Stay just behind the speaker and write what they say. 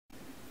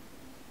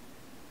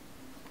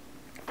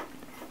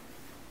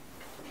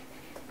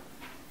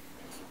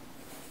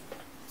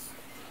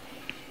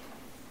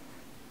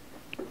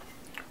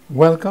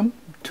Welcome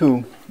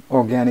to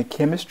Organic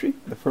Chemistry,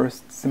 the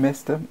first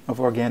semester of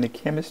Organic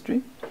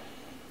Chemistry.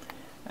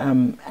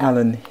 I'm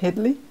Alan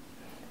Headley.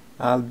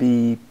 I'll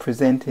be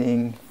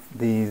presenting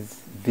these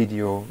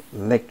video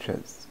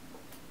lectures.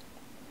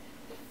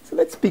 So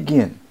let's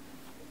begin.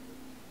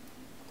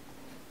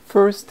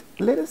 First,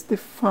 let us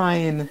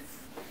define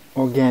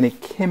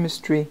organic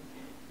chemistry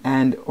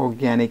and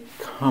organic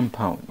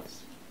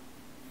compounds.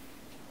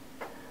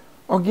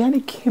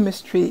 Organic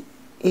chemistry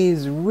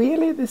is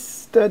really the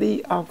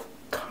study of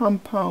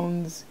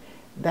compounds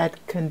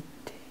that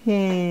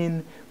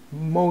contain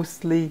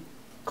mostly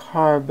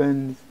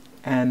carbons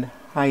and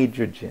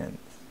hydrogens.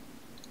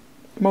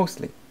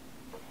 Mostly.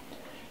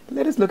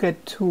 Let us look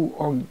at two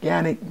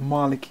organic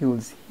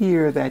molecules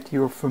here that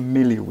you're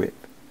familiar with.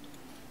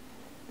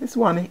 This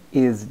one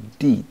is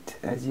DEET.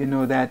 As you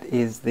know, that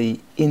is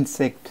the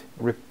insect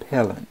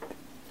repellent.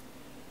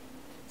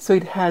 So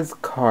it has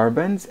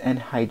carbons and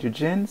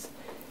hydrogens.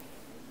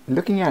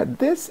 Looking at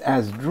this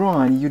as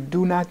drawn, you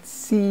do not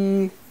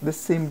see the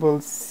symbol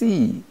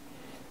C,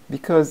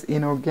 because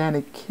in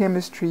organic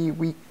chemistry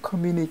we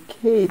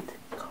communicate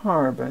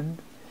carbon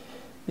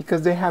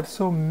because they have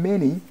so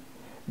many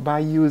by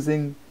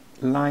using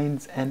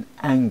lines and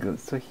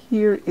angles. So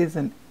here is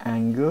an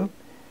angle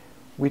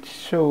which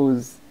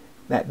shows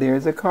that there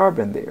is a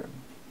carbon there.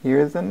 Here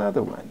is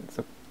another one.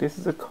 So this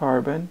is a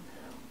carbon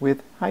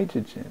with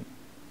hydrogen.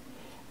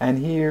 And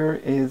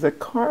here is a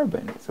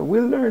carbon. So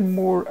we'll learn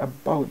more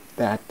about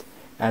that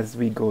as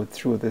we go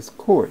through this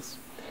course.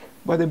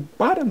 But the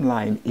bottom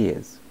line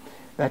is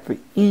that for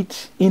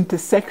each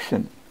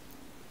intersection,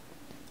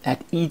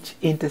 at each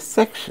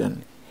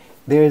intersection,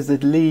 there is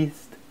at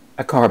least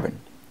a carbon.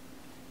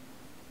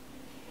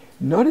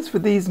 Notice for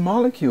these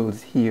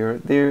molecules here,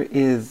 there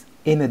is,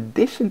 in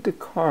addition to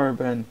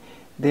carbon,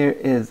 there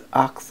is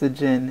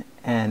oxygen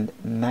and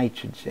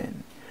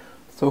nitrogen.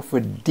 So for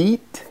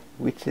DEET,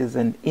 which is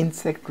an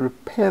insect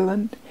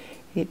repellent,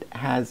 it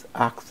has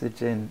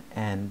oxygen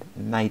and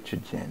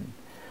nitrogen.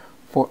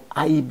 For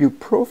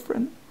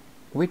ibuprofen,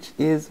 which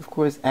is, of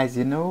course, as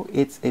you know,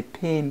 it's a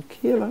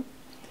painkiller,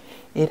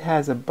 it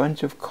has a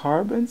bunch of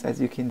carbons, as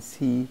you can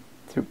see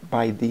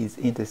by these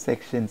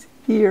intersections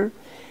here,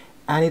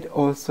 and it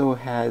also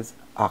has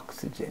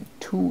oxygen,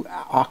 2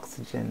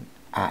 oxygen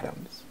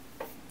atoms.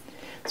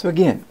 So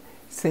again,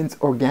 since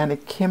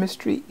organic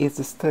chemistry is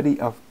the study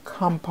of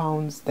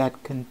compounds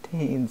that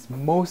contains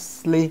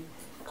mostly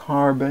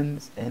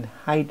carbons and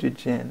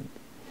hydrogen,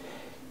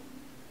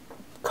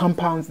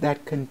 compounds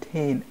that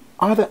contain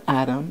other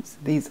atoms,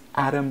 these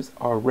atoms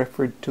are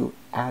referred to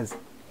as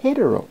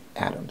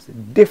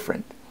heteroatoms,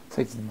 different.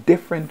 So it's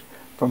different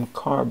from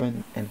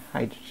carbon and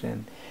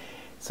hydrogen.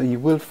 So you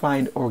will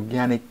find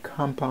organic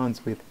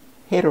compounds with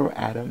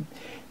heteroatom.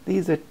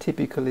 These are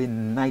typically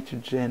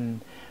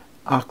nitrogen,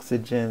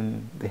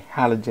 oxygen, the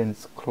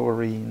halogens,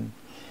 chlorine,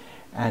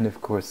 and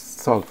of course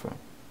sulfur,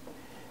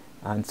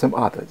 and some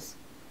others.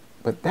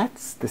 But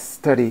that's the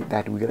study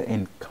that we'll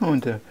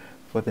encounter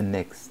for the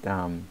next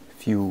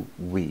few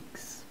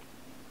weeks.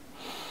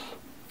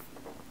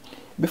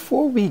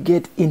 Before we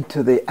get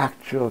into the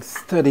actual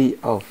study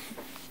of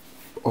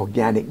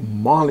organic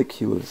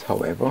molecules,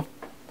 however,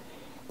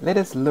 let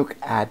us look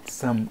at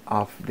some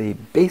of the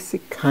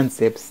basic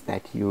concepts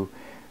that you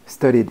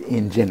studied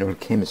in general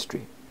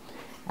chemistry.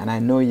 And I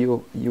know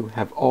you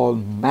have all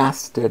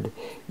mastered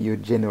your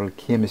general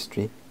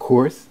chemistry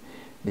course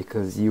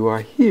because you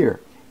are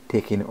here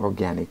taking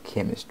organic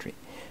chemistry.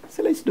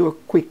 So let's do a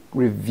quick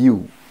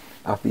review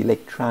of the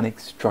electronic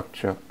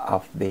structure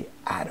of the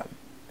atom.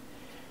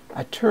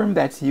 A term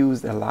that's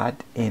used a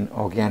lot in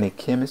organic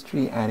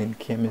chemistry and in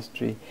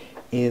chemistry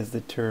is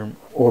the term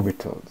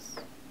orbitals.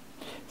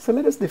 So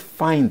let us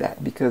define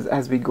that, because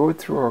as we go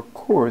through our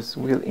course,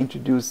 we'll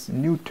introduce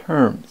new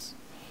terms.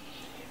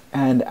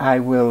 And I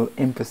will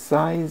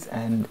emphasize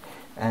and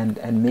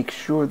make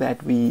sure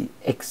that we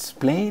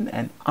explain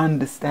and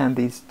understand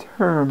these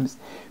terms,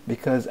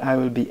 because I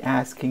will be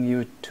asking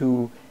you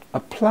to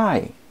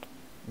apply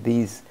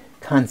these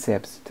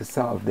concepts to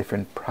solve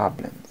different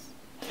problems.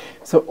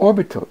 So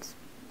orbitals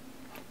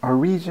are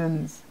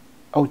regions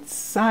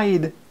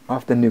outside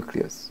of the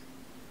nucleus,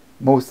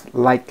 most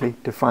likely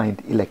to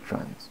find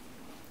electrons.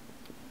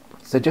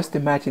 So just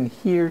imagine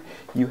here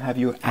you have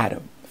your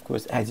atom. Of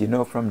course, as you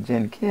know from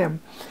Gen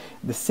Chem,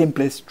 the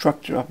simplest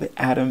structure of the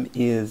atom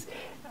is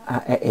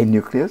a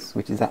nucleus,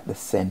 which is at the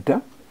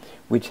center,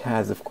 which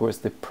has, of course,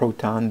 the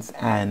protons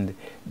and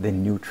the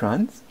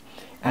neutrons.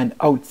 And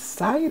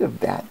outside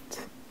of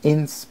that,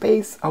 in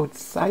space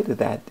outside of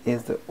that,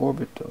 is the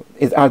orbital,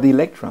 are the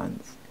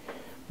electrons.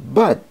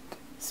 But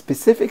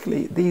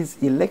specifically,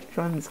 these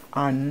electrons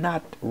are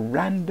not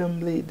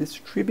randomly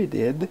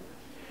distributed,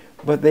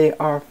 but they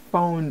are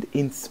found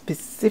in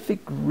specific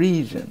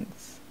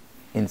regions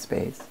in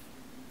space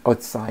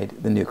outside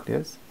the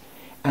nucleus,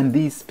 and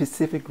these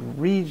specific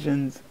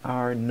regions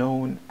are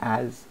known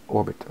as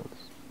orbitals.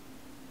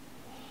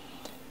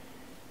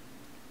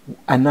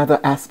 Another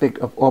aspect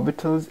of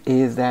orbitals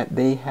is that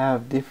they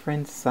have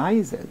different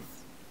sizes.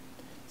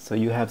 So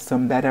you have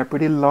some that are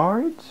pretty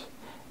large,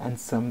 and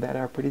some that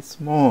are pretty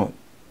small.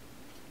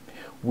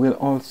 We'll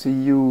also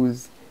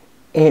use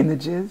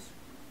energies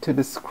to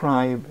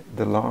describe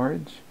the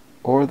large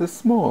or the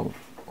small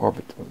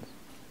orbitals.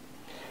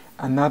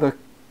 Another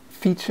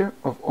feature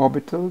of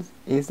orbitals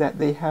is that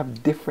they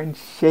have different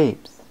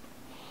shapes.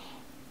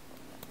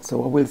 So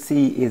what we'll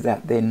see is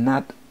that they're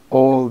not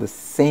all the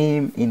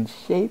same in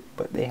shape,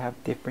 but they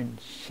have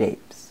different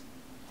shapes.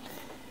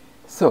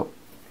 So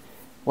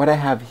what I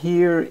have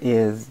here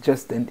is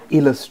just an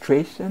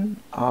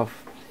illustration of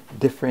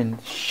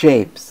different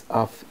shapes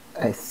of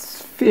a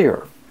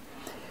sphere.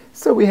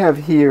 So we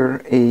have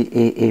here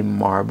a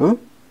marble,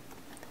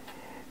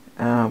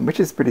 which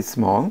is pretty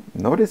small.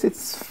 Notice it's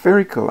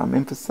spherical. I'm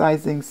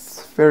emphasizing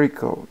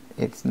spherical.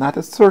 It's not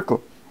a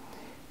circle.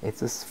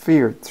 It's a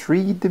sphere,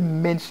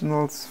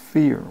 three-dimensional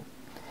sphere.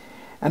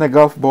 And a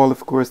golf ball,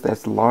 of course,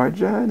 that's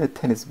larger, and a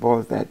tennis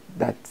ball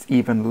that's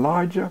even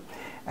larger,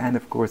 and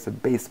of course a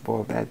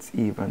baseball that's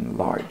even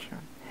larger.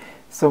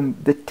 So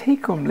the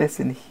take-home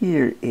lesson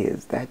here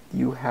is that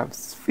you have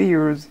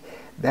spheres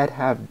that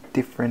have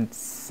different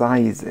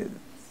sizes.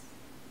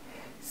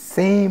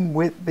 Same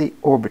with the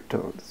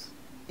orbitals.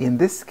 In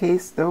this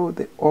case, though,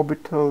 the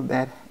orbital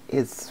that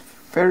is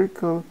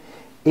spherical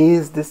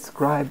is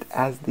described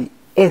as the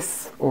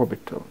s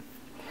orbital.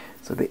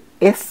 So the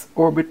s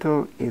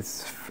orbital is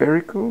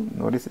spherical.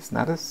 Notice it's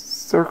not a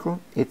circle,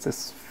 it's a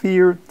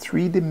sphere,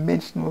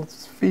 three-dimensional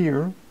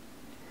sphere,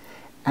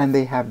 and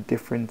they have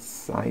different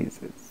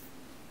sizes.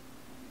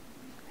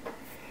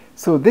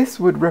 So this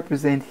would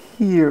represent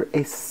here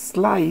a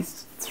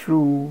slice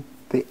through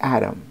the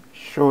atom,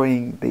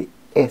 showing the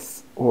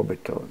s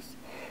orbitals.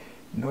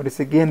 Notice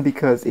again,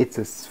 because it's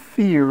a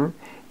sphere,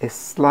 a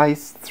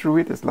slice through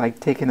it is like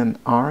taking an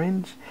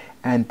orange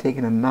and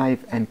taking a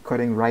knife and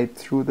cutting right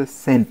through the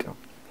center.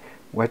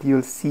 What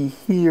you'll see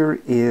here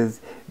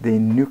is the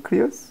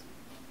nucleus,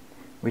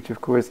 which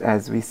of course,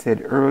 as we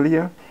said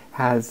earlier,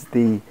 has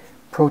the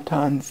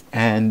protons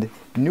and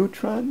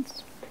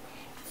neutrons.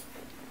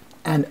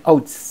 And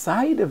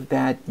outside of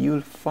that,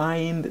 you'll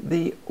find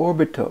the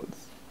orbitals.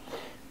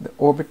 The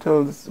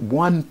orbitals,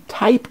 one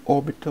type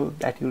orbital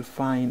that you'll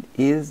find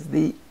is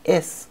the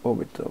s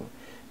orbital.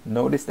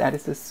 Notice that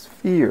it's a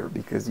sphere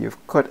because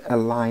you've cut a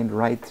line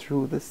right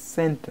through the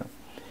center.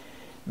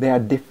 They are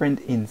different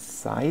in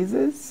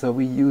sizes, so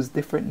we use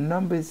different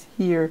numbers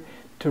here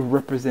to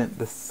represent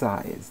the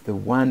size. The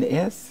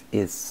 1s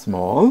is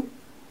small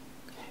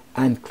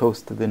and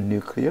close to the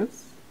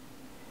nucleus.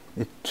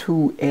 The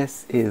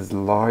 2s is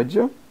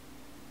larger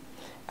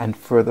and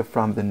further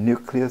from the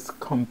nucleus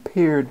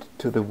compared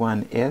to the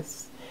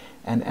 1s.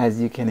 And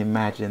as you can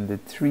imagine, the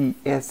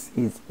 3s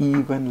is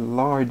even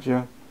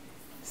larger,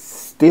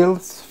 still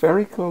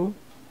spherical,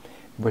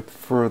 but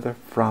further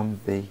from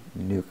the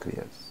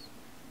nucleus.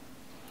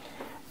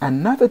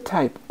 Another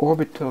type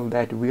orbital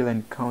that we'll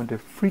encounter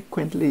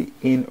frequently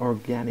in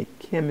organic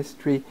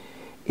chemistry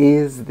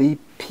is the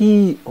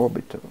p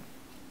orbital.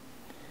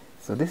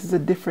 So this is a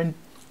different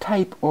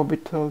type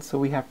orbital, so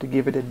we have to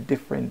give it a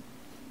different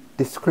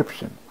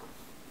description.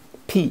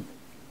 P.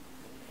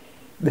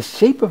 The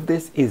shape of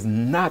this is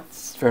not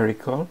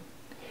spherical,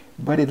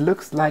 but it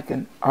looks like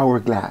an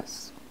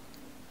hourglass.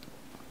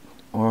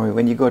 Or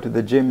when you go to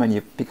the gym and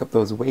you pick up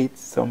those weights,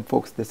 some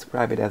folks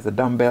describe it as a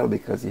dumbbell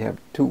because you have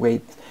two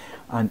weights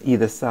on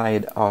either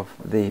side of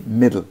the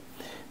middle.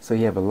 So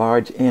you have a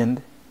large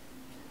end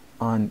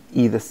on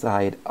either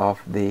side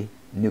of the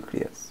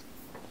nucleus.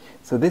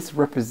 So this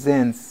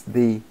represents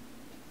the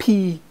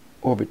p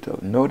orbital.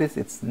 Notice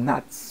it's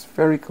not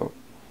spherical.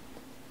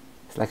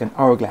 It's like an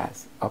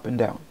hourglass, up and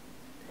down.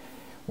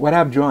 What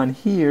I've drawn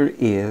here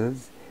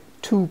is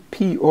two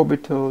p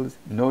orbitals.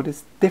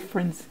 Notice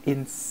difference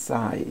in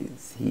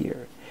size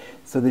here.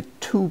 So the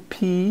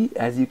 2p,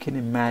 as you can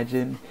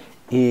imagine,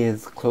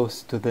 is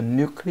close to the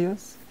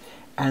nucleus,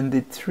 and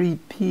the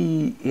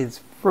 3p is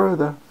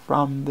further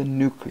from the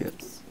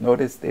nucleus.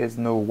 Notice there's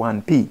no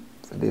 1p,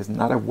 so there's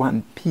not a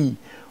 1p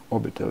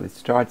orbital. It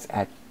starts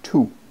at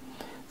 2.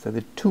 So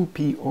the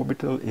 2p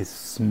orbital is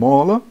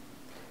smaller,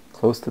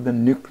 close to the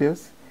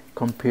nucleus,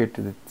 compared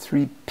to the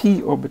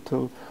 3p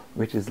orbital,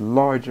 which is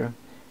larger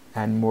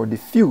and more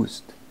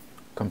diffused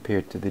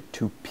compared to the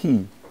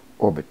 2p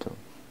orbital.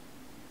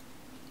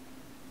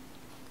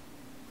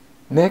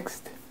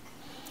 Next,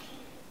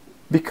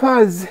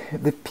 because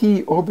the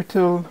p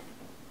orbital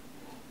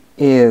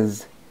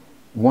is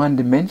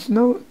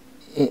one-dimensional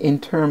in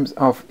terms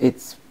of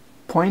its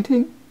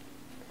pointing,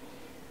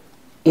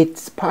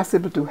 it's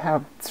possible to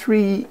have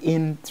 3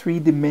 in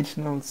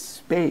three-dimensional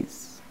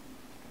space.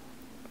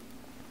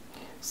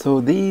 So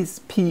these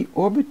p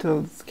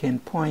orbitals can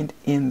point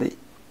in the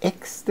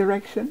x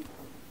direction,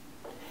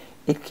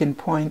 it can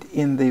point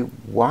in the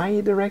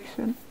y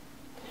direction,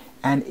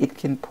 and it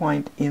can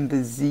point in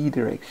the z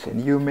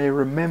direction. You may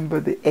remember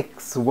the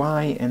x,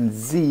 y, and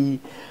z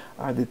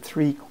are the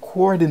 3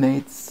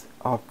 coordinates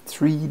of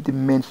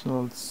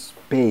three-dimensional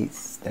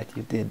space that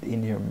you did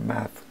in your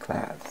math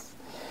class.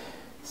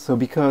 So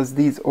because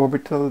these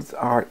orbitals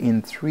are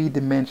in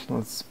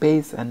three-dimensional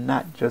space and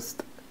not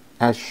just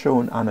as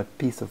shown on a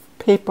piece of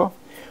paper,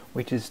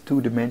 which is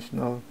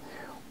two-dimensional,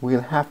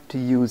 we'll have to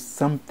use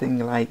something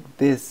like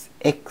this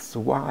X,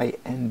 Y,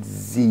 and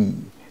Z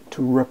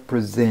to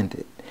represent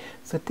it.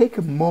 So take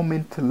a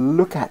moment to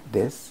look at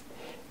this.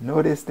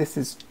 Notice this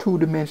is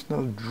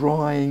two-dimensional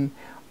drawing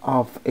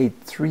of a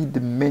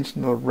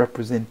three-dimensional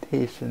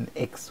representation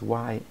X,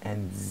 Y,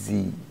 and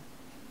Z.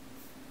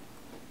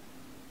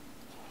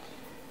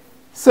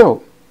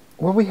 So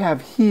what we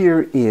have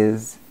here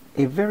is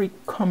a very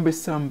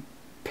cumbersome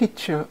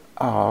picture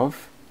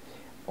of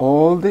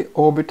all the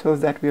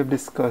orbitals that we have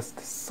discussed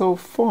so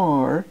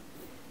far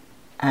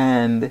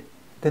and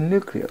the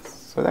nucleus.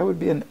 So that would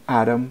be an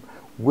atom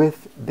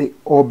with the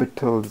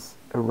orbitals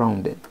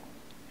around it.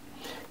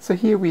 So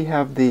here we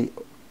have the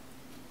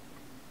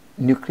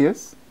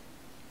nucleus,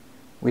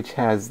 which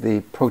has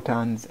the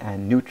protons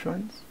and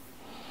neutrons.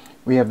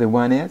 We have the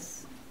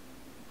 1s,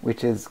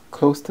 which is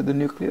close to the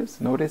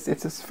nucleus. Notice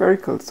it's a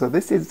spherical, so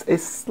this is a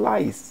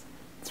slice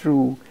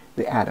through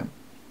the atom.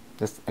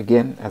 Just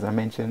again, as I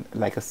mentioned,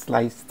 like a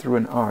slice through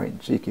an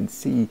orange. You can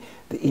see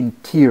the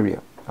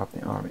interior of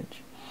the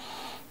orange.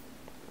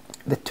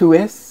 The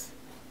 2s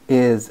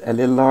is a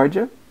little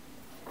larger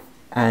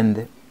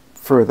and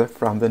further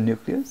from the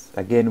nucleus.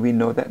 Again, we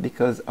know that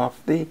because of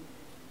the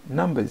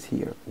numbers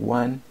here,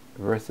 1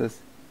 versus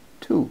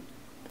 2.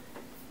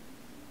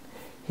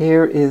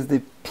 Here is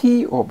the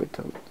p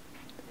orbital.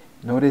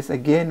 Notice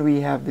again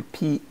we have the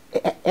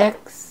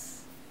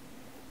px,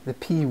 the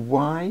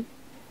py,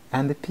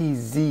 and the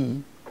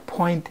pz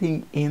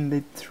pointing in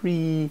the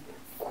three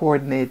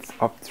coordinates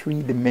of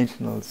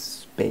three-dimensional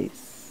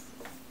space.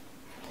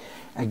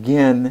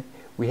 Again,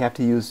 we have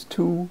to use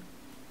 2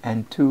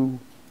 and 2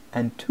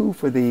 and 2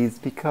 for these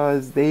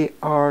because they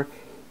are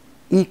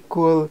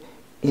equal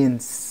in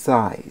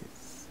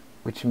size,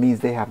 which means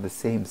they have the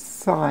same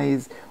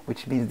size,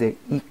 which means they're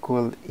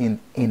equal in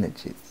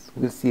energies.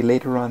 We'll see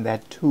later on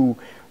that 2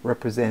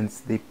 represents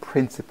the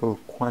principal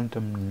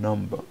quantum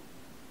number.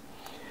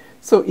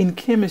 So in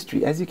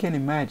chemistry, as you can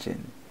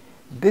imagine,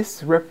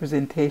 this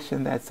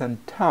representation that's on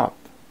top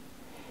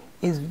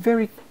is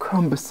very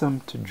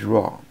cumbersome to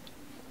draw.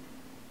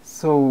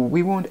 So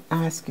we won't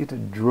ask you to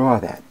draw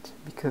that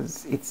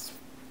because it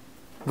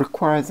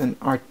requires an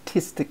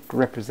artistic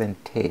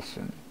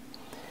representation.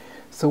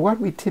 So what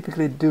we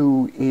typically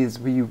do is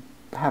we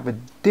have a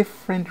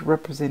different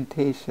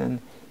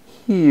representation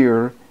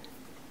here,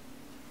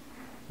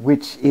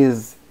 which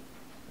is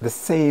the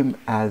same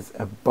as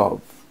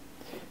above.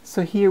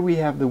 So here we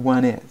have the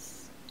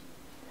 1s.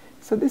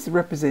 So this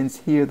represents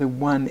here the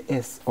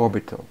 1s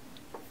orbital.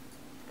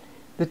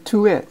 The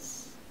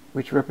 2s,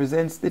 which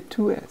represents the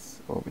 2s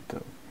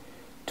orbital.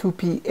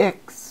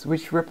 2px,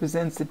 which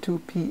represents the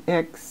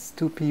 2px,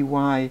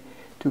 2py,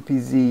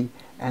 2pz,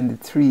 and the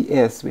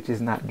 3s, which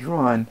is not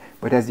drawn,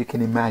 but as you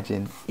can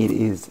imagine, it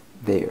is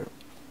there.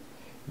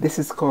 This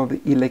is called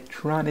the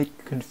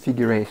electronic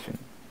configuration.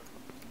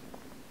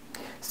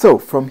 So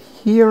from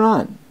here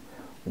on,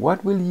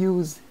 what we'll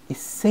use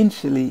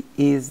essentially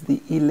is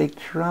the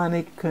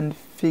electronic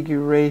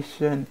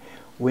configuration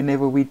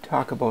whenever we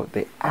talk about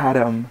the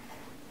atom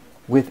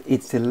with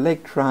its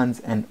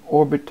electrons and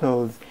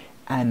orbitals,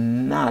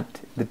 and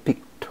not the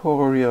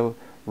pictorial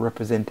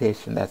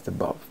representation that's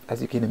above.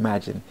 As you can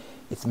imagine,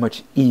 it's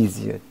much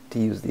easier to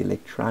use the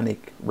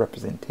electronic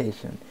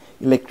representation,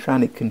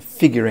 electronic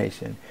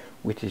configuration,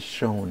 which is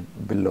shown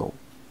below.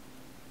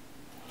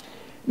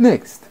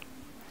 Next,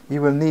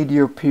 you will need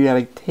your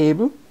periodic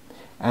table,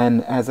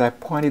 and as I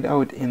pointed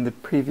out in the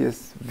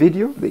previous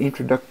video, the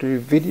introductory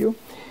video,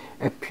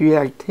 a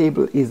periodic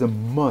table is a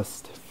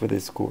must for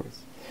this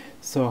course.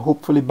 So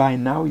hopefully by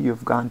now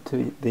you've gone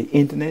to the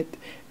internet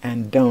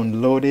and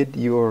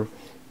downloaded your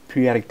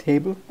periodic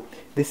table.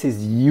 This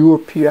is your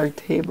periodic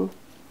table.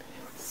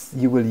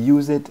 You will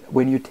use it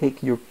when you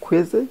take your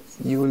quizzes.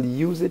 You will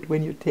use it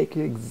when you take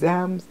your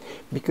exams,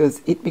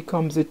 because it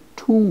becomes a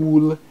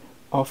tool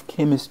of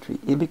chemistry.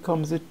 It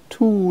becomes a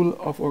tool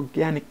of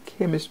organic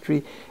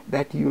chemistry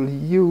that you'll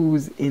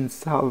use in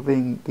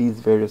solving these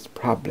various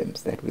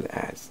problems that we'll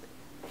ask.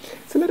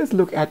 So let us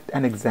look at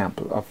an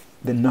example of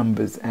the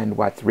numbers and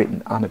what's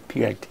written on a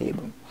periodic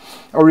table.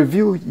 I'll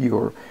review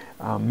your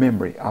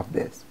memory of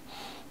this.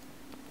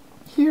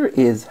 Here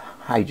is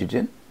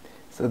hydrogen.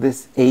 So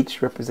this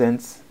H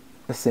represents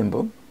a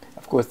symbol.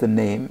 Of course, the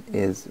name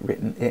is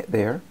written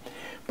there.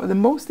 But the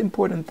most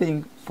important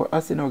thing for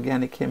us in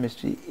organic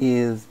chemistry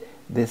is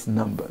this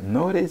number.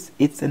 Notice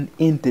it's an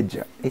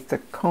integer. It's a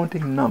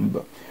counting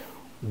number.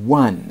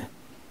 1.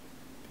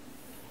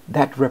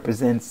 That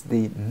represents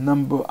the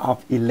number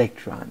of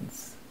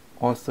electrons,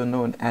 also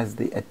known as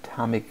the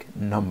atomic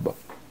number.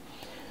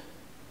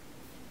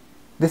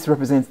 This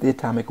represents the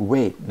atomic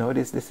weight.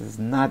 Notice this is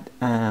not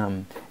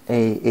a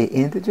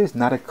integer, it's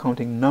not a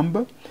counting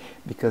number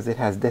because it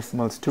has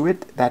decimals to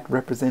it. That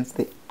represents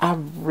the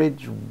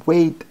average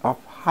weight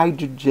of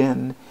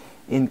hydrogen,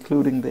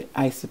 including the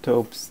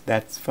isotopes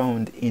that's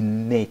found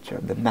in nature,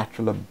 the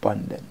natural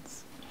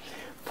abundance.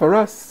 For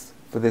us,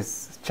 for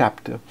this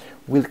chapter,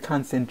 we'll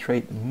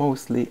concentrate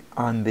mostly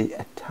on the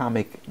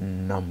atomic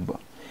number,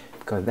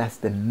 because that's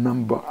the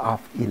number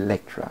of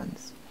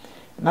electrons.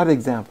 Another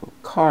example,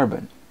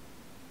 carbon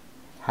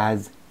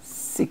has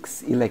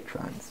 6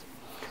 electrons.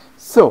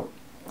 So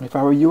if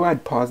I were you,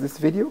 I'd pause this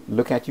video,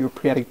 look at your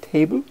periodic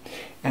table,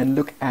 and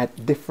look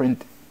at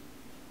different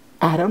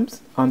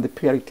atoms on the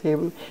periodic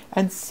table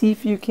and see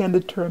if you can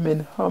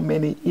determine how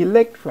many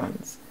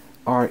electrons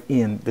are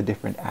in the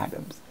different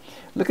atoms.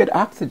 Look at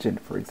oxygen,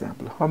 for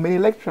example. How many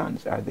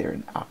electrons are there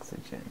in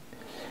oxygen?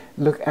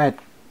 Look at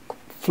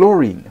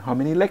fluorine. How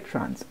many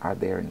electrons are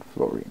there in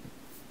fluorine?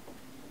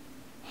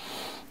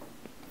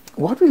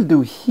 What we'll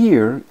do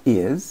here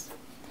is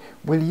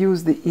we'll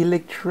use the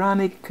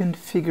electronic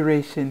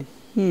configuration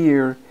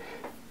here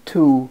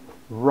to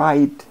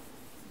write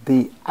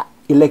the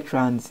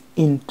electrons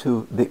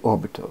into the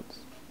orbitals.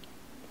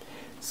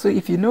 So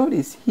if you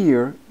notice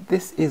here,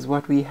 this is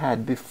what we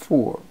had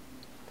before.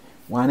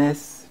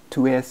 1s,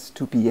 2s,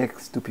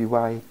 2px,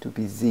 2py,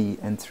 2pz,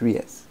 and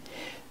 3s.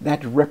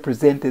 That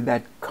represented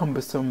that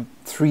cumbersome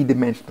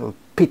three-dimensional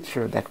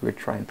picture that we're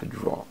trying to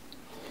draw.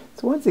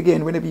 So once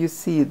again, whenever you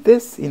see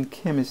this in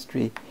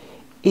chemistry,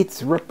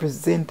 it's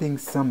representing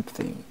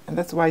something. And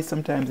that's why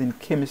sometimes in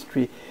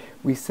chemistry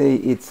we say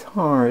it's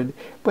hard,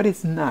 but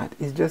it's not.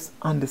 It's just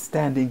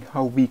understanding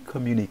how we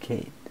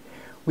communicate.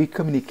 We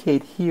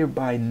communicate here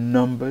by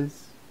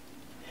numbers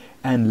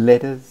and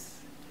letters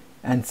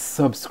and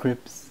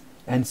subscripts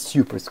and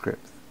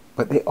superscripts,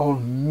 but they all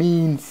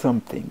mean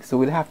something. So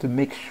we'll have to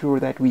make sure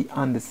that we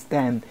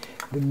understand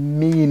the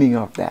meaning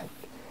of that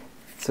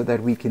so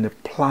that we can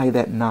apply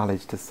that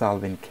knowledge to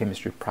solving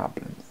chemistry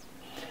problems.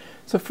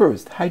 So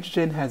first,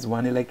 hydrogen has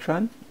 1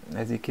 electron,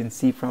 as you can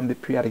see from the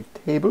periodic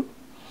table.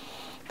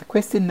 The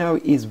question now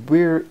is,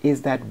 where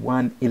is that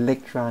 1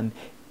 electron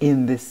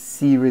in this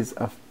series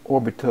of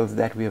orbitals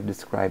that we have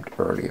described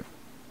earlier?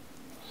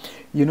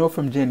 You know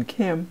from Gen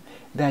Chem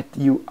that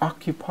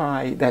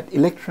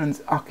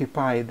electrons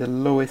occupy the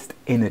lowest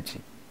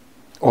energy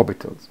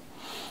orbitals.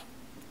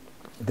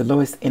 The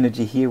lowest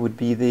energy here would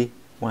be the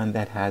one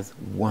that has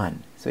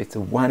 1. So it's a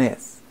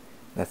 1s.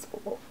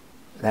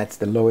 That's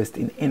the lowest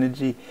in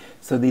energy.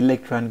 So the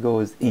electron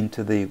goes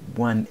into the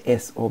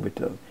 1s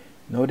orbital.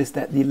 Notice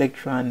that the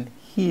electron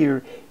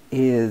here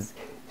is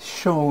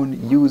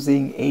shown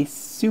using a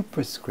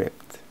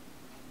superscript.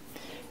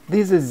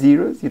 These are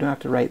zeros. You don't have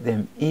to write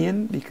them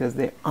in because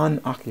they're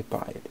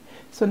unoccupied.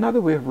 So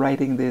another way of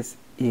writing this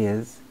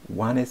is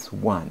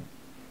 1s1.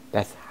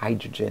 That's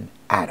hydrogen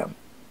atom.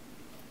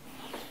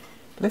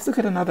 Let's look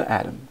at another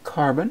atom.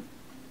 Carbon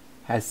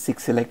has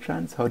 6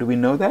 electrons. How do we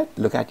know that?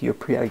 Look at your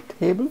periodic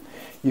table.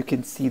 You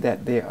can see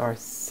that there are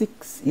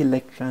 6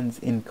 electrons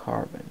in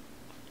carbon.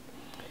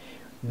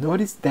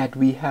 Notice that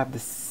we have the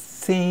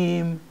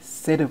same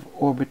set of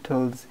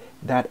orbitals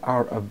that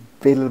are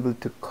available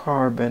to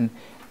carbon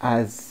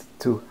as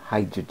to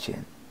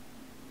hydrogen.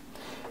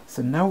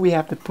 So now we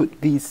have to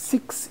put these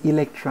 6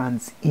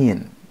 electrons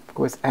in. Of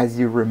course, as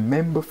you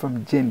remember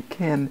from Gen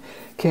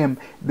Chem,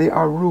 there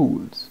are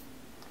rules.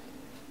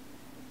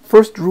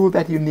 First rule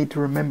that you need to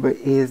remember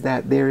is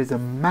that there is a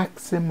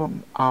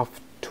maximum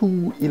of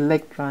 2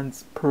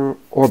 electrons per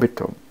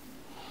orbital.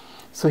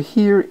 So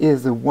here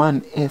is a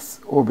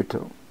 1s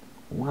orbital.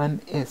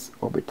 1s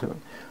orbital.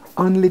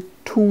 Only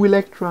 2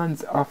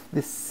 electrons of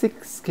the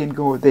 6 can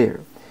go there.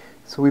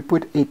 So we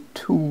put a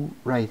 2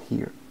 right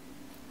here.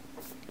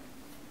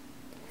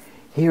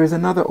 Here is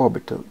another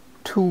orbital,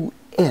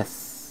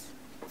 2s.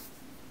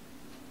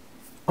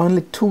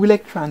 Only 2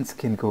 electrons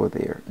can go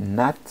there,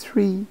 not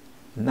 3,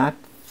 not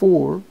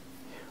 4,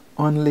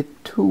 only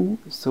 2.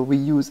 So we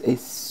use a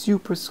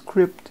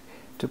superscript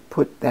to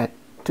put that,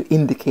 to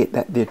indicate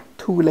that there are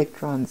 2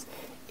 electrons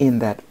in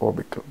that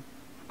orbital.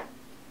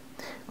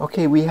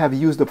 Okay, we have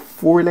used up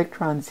 4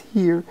 electrons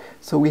here,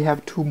 so we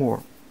have 2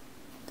 more.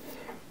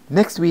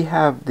 Next we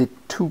have the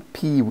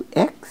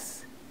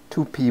 2px,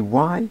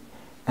 2py,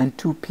 and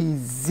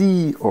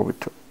 2pz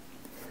orbital.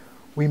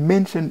 We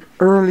mentioned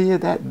earlier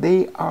that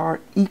they are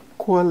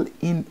equal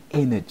in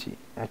energy.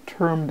 A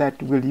term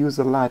that we'll use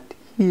a lot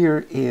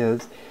here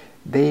is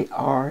they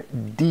are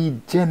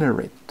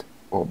degenerate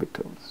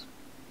orbitals.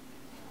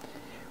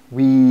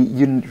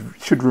 You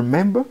should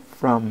remember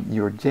from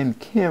your Gen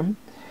Chem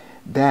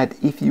that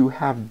if you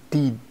have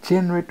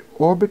degenerate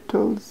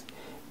orbitals,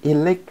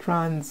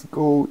 electrons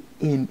go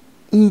in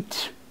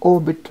each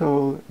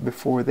orbital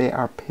before they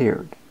are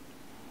paired.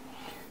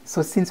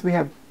 So since we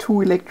have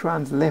 2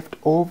 electrons left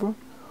over,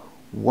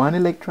 1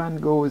 electron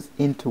goes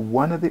into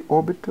one of the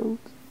orbitals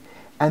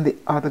and the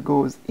other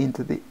goes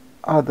into the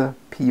other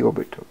p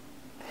orbital.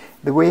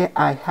 The way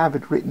I have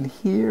it written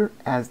here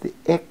as the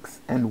x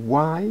and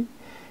y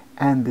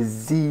and the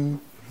z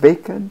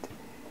vacant,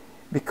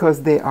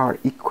 because they are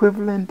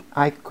equivalent,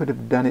 I could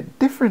have done it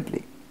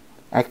differently.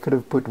 I could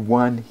have put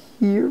 1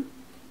 here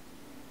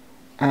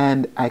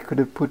and I could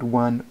have put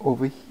 1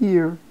 over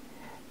here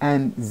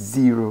and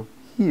 0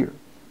 here.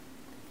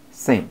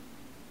 Same,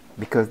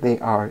 because they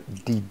are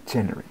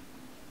degenerate.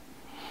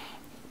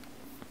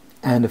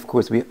 And of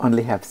course we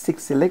only have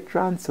 6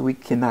 electrons, so we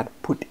cannot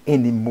put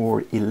any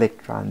more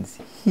electrons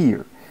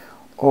here.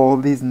 all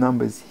these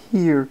numbers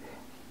here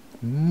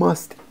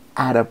must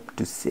add up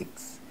to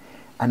 6.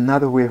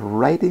 Another way of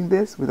writing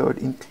this without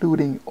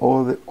including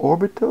all the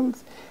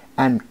orbitals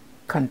and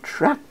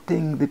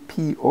contracting the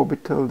p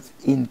orbitals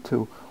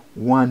into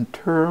one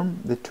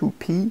term, the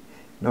 2p.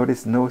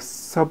 Notice no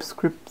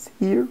subscripts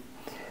here.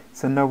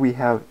 So now we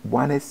have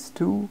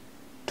 1s2,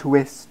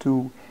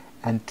 2s2,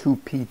 and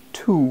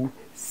 2p2,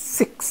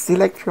 6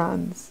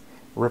 electrons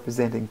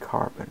representing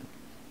carbon.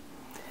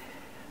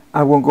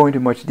 I won't go into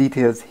much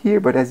details here,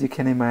 but as you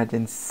can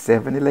imagine,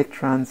 7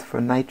 electrons for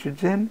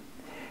nitrogen.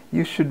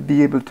 You should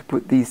be able to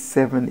put these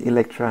 7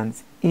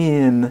 electrons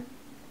in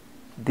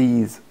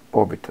these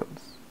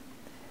orbitals.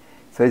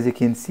 So as you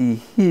can see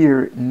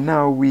here,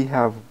 now we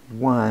have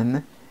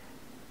 1,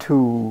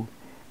 2,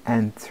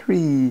 and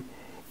 3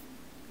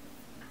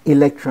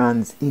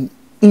 electrons in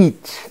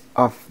each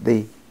of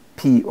the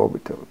p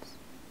orbitals.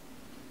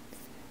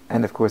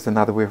 And of course,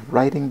 another way of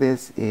writing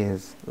this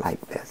is like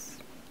this.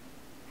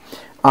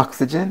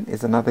 Oxygen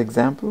is another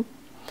example.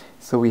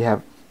 So we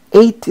have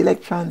 8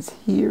 electrons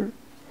here.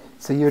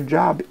 So your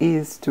job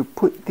is to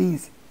put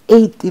these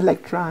 8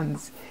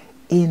 electrons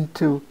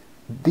into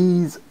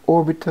these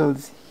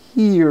orbitals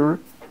here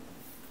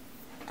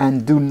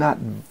and do not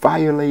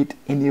violate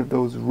any of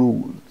those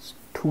rules.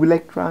 2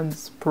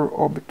 electrons per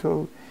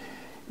orbital.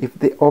 If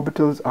the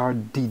orbitals are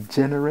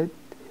degenerate,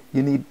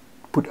 you need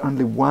to put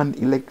only 1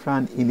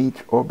 electron in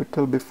each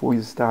orbital before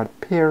you start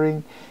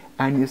pairing,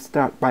 and you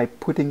start by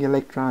putting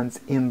electrons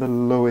in the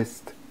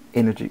lowest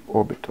energy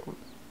orbitals.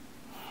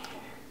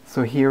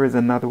 So here is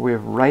another way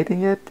of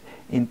writing it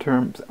in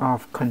terms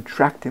of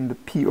contracting the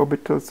p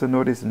orbital. So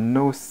notice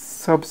no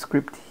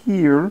subscript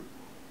here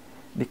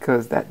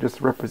because that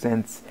just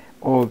represents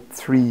all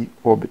 3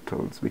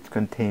 orbitals, which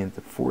contains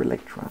the 4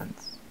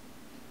 electrons.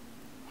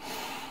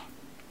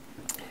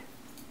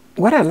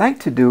 What I'd like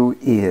to do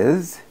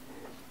is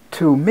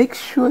to make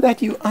sure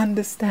that you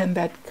understand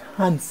that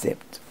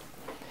concept.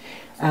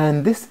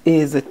 And this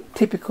is a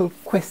typical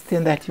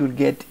question that you'll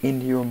get in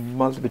your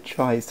multiple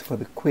choice for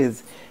the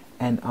quiz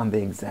and on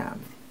the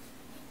exam.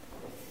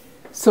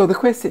 So the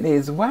question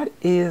is, what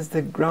is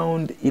the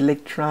ground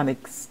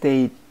electronic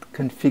state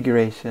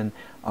configuration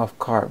of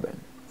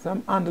carbon? So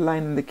I'm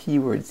underlining the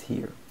keywords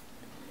here.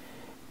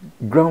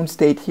 Ground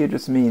state here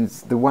just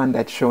means the one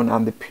that's shown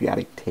on the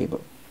periodic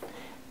table.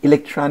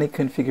 Electronic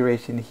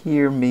configuration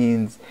here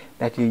means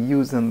that you're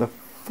using the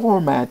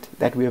format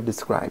that we have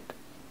described.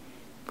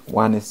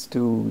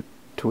 1s2,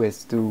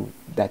 2s2,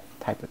 that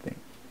type of thing.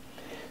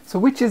 So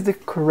which is the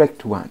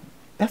correct one?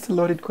 That's a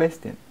loaded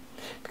question,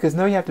 because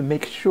now you have to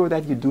make sure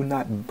that you do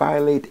not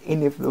violate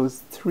any of those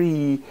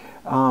 3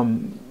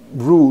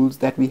 rules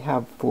that we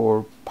have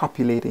for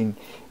populating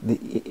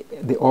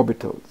the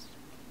orbitals.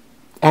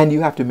 And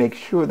you have to make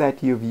sure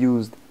that you've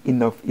used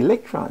enough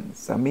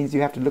electrons. That means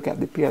you have to look at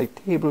the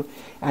periodic table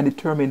and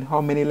determine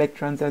how many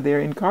electrons are there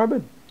in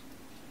carbon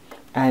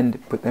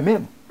and put them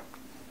in.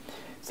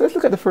 So let's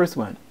look at the first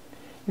one.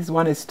 This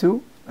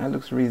 1s2, that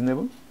looks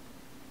reasonable.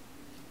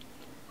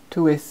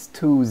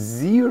 2s2,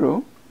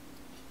 0.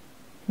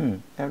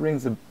 That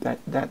rings a,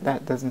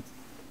 that doesn't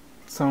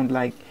sound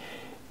like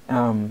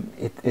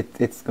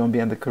it's going to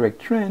be on the correct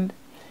trend.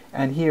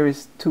 And here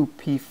is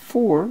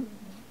 2p4,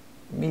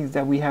 means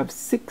that we have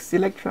 6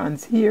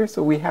 electrons here,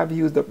 so we have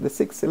used up the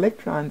 6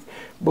 electrons,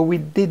 but we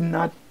did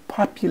not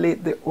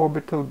populate the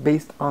orbital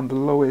based on the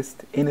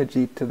lowest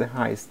energy to the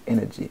highest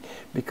energy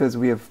because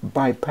we have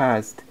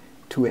bypassed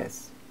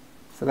 2s.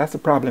 So that's a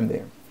problem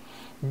there.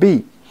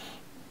 B,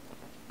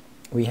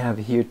 we have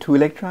here 2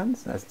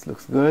 electrons, that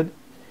looks good.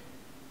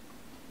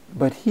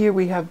 But here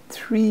we have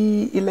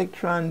 3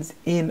 electrons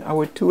in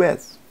our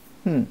 2s.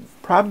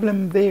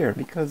 Problem there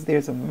because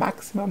there's a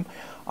maximum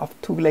of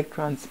 2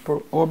 electrons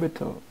per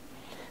orbital.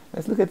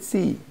 Let's look at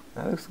C.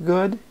 That looks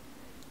good.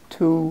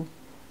 2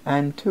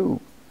 and 2.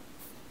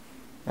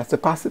 That's a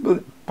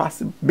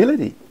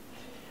possibility.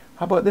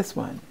 How about this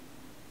one?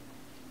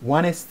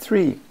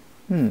 1s3.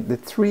 The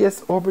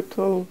 3s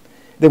orbital,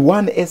 the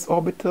 1s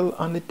orbital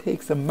only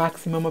takes a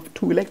maximum of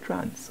 2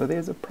 electrons. So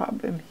there's a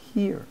problem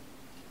here.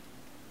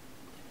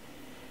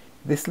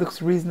 This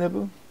looks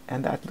reasonable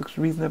and that looks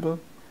reasonable,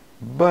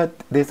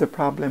 but there's a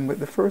problem with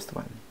the first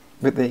one,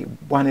 with the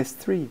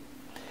 1s3.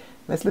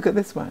 Let's look at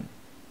this one.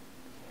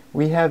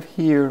 We have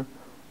here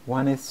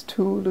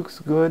 1s2 looks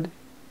good,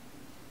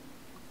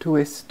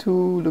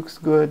 2s2 looks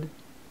good,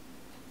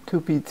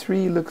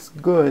 2p3 looks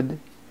good,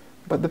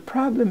 but the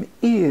problem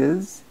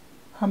is,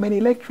 how many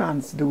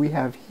electrons do we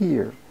have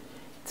here?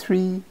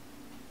 3,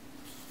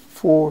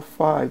 4,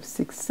 5,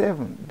 6,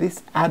 7.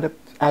 This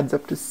adds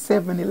up to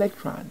 7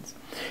 electrons.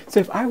 So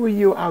if I were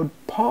you, I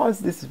would pause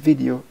this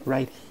video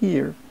right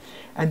here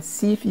and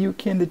see if you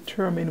can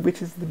determine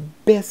which is the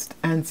best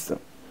answer.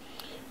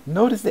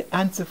 Notice the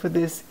answer for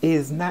this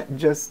is not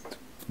just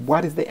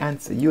what is the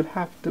answer. You'll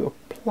have to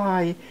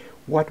apply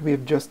what we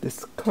have just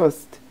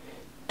discussed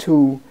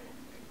to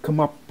come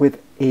up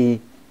with a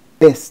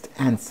best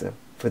answer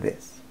for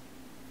this.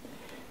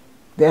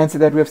 The answer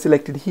that we have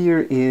selected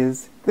here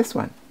is this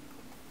one.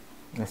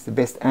 That's the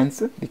best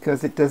answer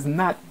because it does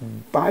not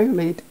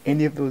violate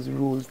any of those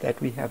rules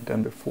that we have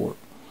done before.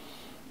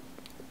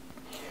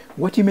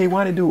 What you may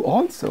want to do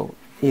also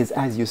is,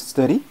 as you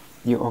study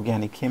your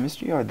organic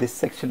chemistry or this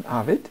section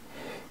of it,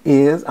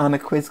 is on a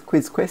quiz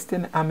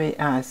question I may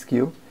ask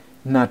you,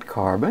 not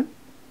carbon,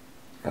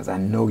 because I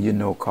know you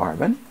know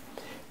carbon,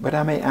 but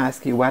I may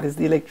ask you what is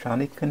the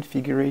electronic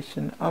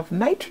configuration of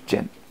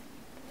nitrogen?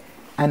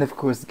 And of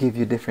course give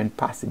you different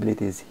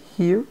possibilities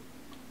here,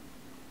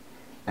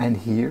 and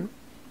here,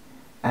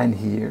 and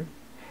here,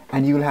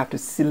 and you will have to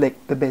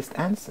select the best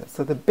answer.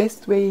 So the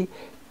best way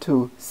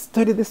to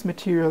study this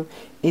material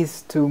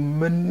is to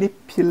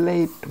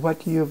manipulate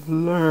what you have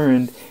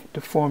learned to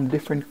form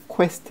different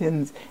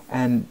questions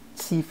and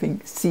see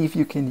if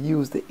you can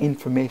use the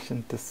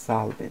information to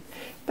solve it.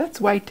 That's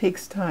why it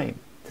takes time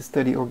to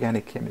study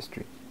organic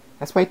chemistry.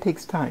 That's why it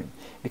takes time,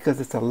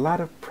 because it's a lot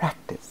of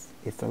practice.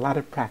 It's a lot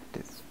of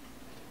practice.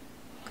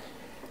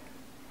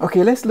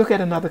 Okay, let's look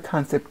at another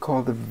concept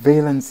called the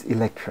valence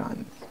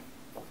electrons.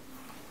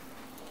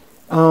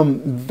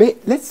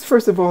 Let's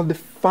first of all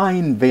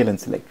define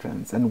valence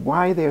electrons and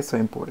why they are so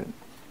important.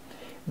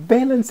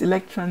 Valence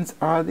electrons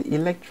are the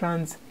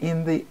electrons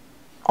in the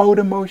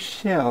outermost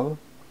shell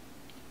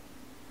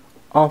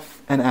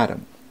of an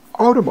atom.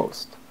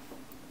 Outermost.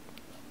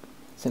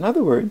 So in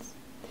other words,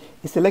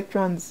 it's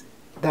electrons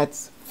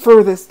that's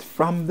furthest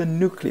from the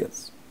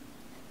nucleus.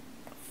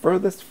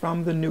 Furthest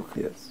from the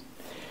nucleus.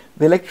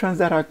 The electrons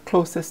that are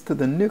closest to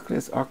the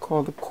nucleus are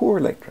called the core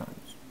electrons.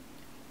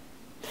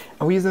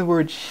 And we use the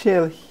word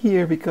shell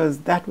here because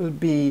that will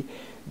be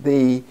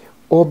the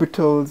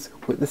orbitals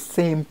with the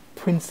same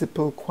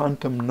principal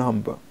quantum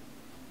number.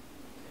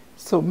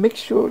 So make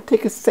sure,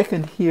 take a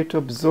second here to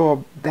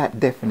absorb that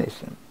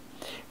definition.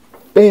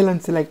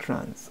 Valence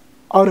electrons,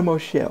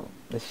 outermost shell,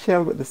 the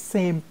shell with the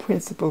same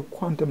principal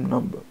quantum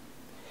number.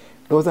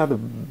 Those are the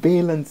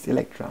valence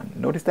electrons.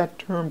 Notice that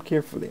term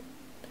carefully,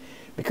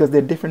 because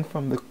they're different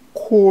from the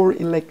core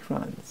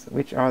electrons,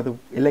 which are the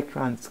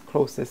electrons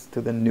closest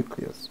to the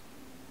nucleus.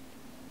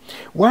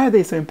 Why are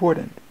they so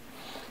important?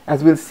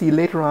 As we'll see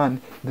later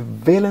on, the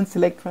valence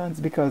electrons,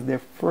 because they're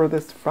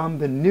furthest from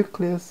the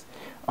nucleus,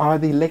 are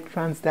the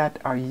electrons that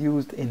are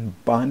used in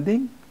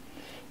bonding.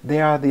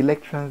 They are the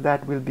electrons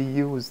that will be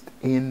used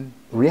in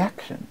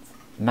reactions,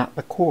 not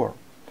the core.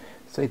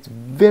 So it's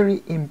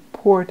very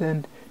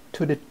important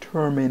to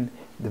determine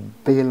the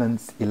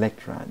valence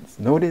electrons.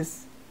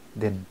 Notice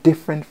they're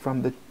different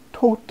from the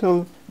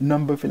total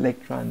number of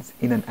electrons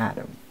in an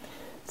atom.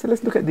 So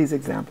let's look at these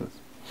examples.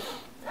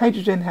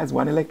 Hydrogen has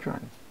one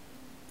electron,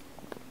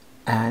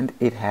 and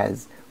it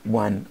has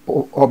one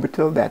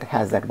orbital that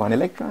has that one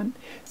electron,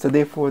 so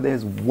therefore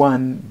there's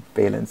one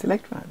valence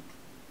electron.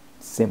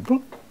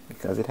 Simple,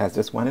 because it has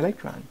just one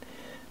electron.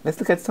 Let's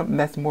look at something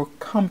that's more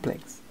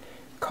complex.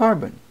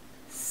 Carbon,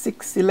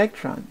 6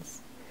 electrons.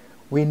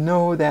 We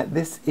know that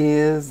this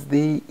is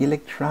the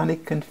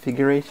electronic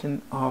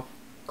configuration of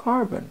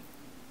carbon,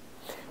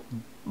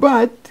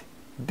 but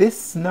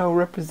this now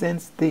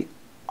represents the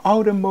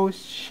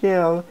outermost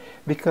shell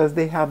because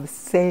they have the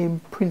same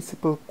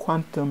principal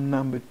quantum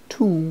number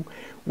 2,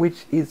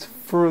 which is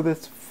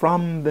furthest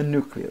from the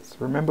nucleus.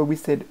 Remember we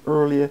said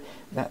earlier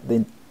that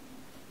the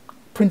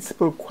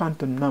principal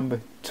quantum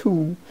number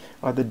 2,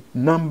 or the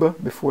number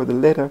before the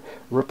letter,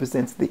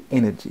 represents the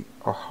energy,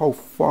 or how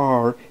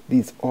far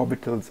these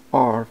orbitals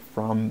are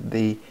from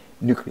the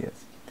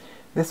nucleus.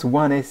 This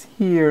 1s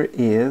here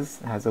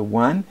has a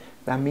 1.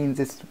 That means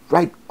it's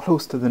right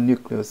close to the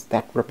nucleus.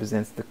 That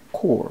represents the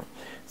core.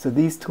 So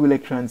these 2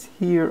 electrons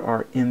here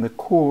are in the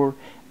core,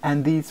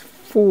 and these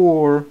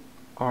 4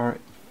 are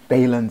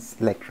valence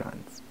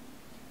electrons.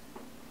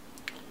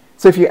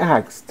 So if you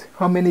asked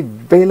how many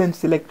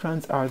valence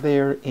electrons are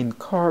there in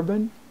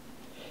carbon,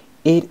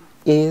 it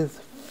is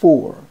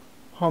 4.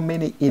 How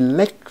many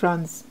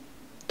electrons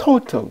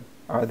total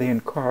are there in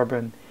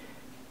carbon?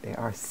 There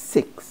are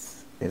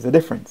 6. There's a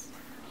difference.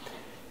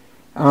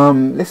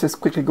 Let's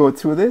just quickly go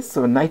through this.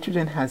 So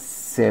nitrogen has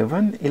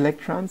 7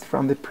 electrons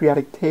from the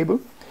periodic table.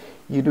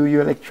 You do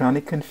your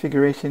electronic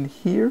configuration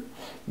here.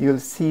 You'll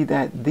see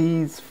that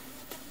these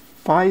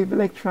 5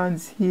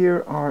 electrons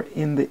here are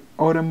in the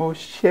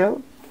outermost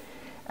shell,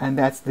 and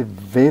that's the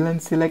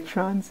valence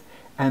electrons.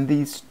 And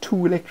these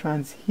 2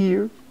 electrons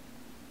here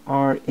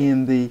are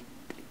in the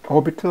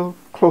orbital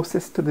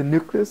closest to the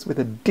nucleus with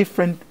a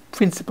different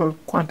principal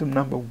quantum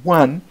number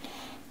 1.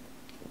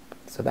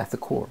 So that's the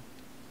core.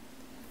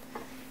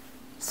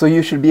 So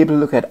you should be able to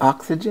look at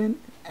oxygen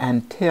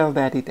and tell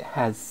that it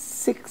has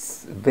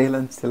 6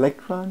 valence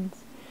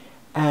electrons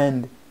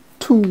and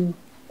 2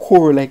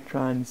 core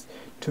electrons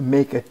to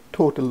make a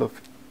total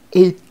of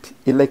 8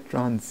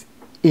 electrons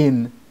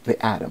in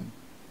the atom.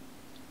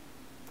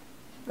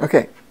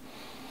 Okay,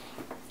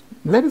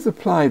 let us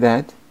apply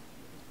that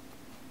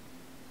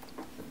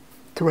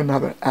to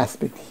another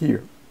aspect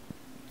here.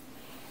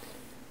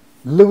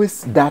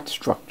 Lewis dot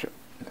structure.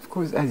 Of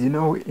course, as you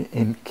know,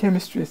 in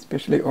chemistry,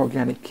 especially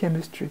organic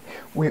chemistry,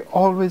 we're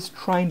always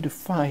trying to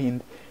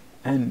find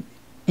an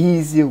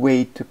easier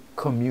way to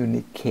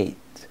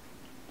communicate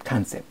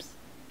concepts.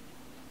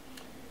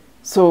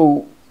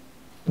 So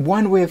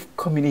one way of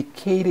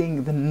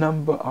communicating the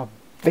number of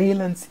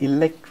valence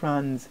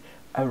electrons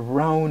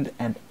around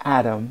an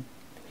atom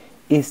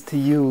is to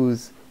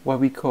use what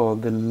we call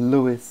the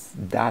Lewis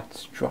dot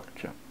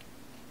structure.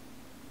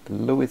 The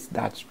Lewis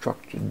dot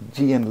structure.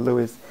 G.N.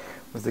 Lewis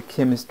was a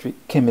chemist,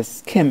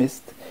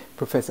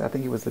 professor. I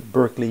think he was at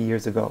Berkeley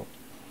years ago.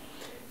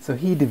 So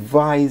he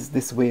devised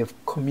this way of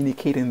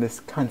communicating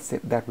this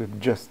concept that we've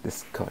just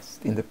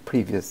discussed in the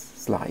previous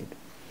slide.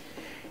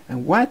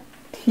 And what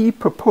he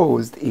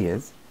proposed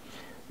is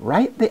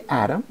write the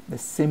atom, the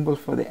symbol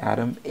for the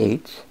atom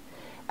H,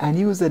 and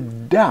use a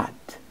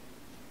dot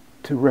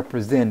to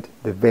represent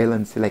the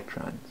valence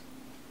electrons.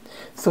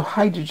 So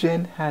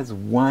hydrogen has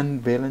one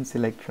valence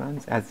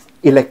electron,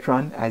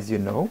 as you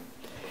know,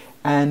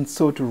 and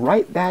so to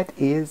write that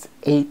is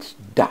H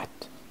dot.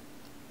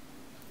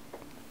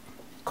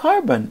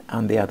 Carbon,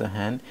 on the other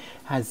hand,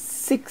 has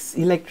 6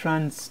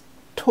 electrons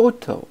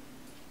total,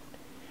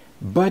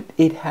 but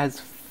it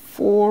has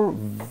 4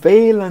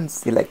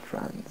 valence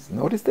electrons.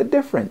 Notice the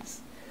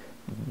difference.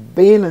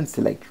 Valence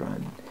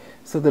electron.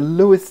 So the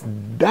Lewis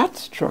dot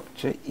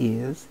structure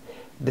is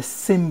the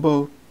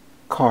symbol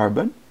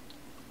carbon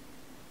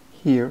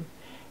here,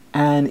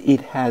 and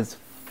it has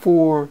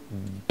 4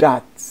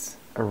 dots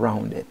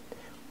around it.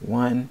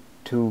 1,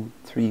 2,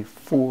 3,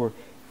 4.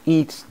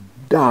 Each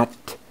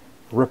dot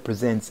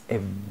represents a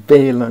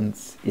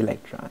valence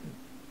electron.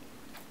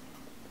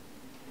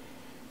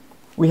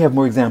 We have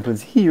more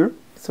examples here,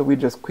 so we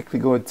just quickly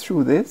go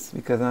through this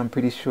because I'm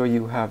pretty sure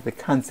you have the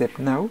concept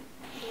now.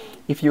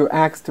 If you're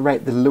asked to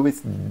write the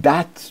Lewis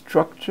dot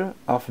structure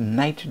of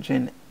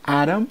nitrogen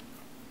atom,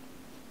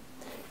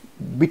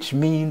 which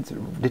means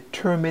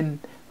determine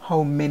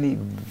how many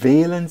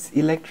valence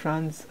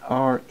electrons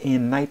are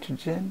in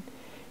nitrogen,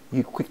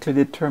 you quickly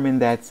determine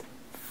that's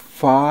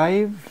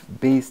 5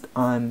 based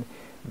on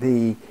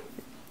the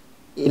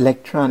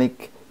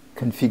electronic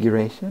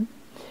configuration,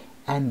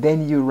 and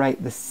then you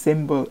write the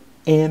symbol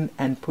N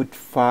and put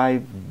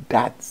 5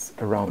 dots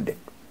around it.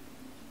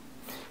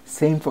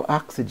 Same for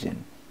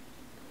oxygen.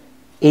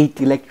 8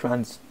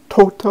 electrons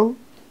total,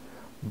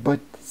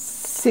 but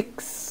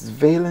 6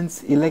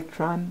 valence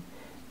electrons,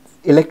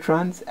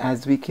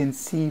 as we can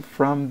see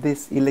from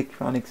this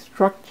electronic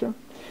structure.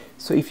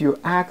 So if you're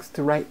asked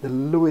to write the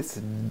Lewis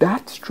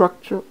dot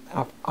structure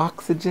of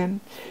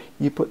oxygen,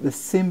 you put the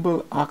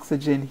symbol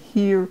oxygen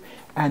here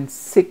and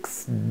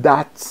 6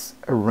 dots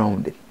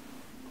around it.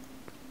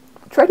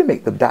 Try to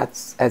make the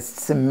dots as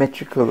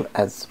symmetrical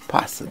as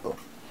possible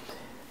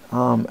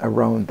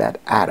around that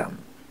atom.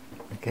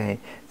 Okay,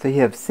 so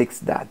you have 6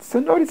 dots. So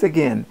notice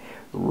again,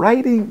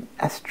 writing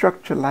a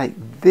structure like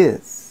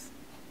this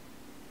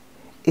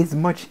is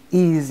much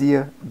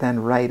easier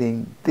than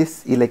writing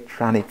this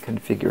electronic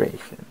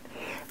configuration,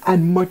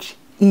 and much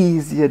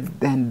easier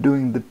than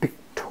doing the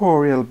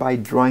pictorial by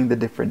drawing the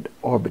different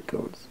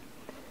orbitals.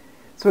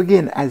 So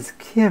again, as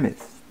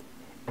chemists,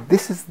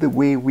 this is the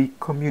way we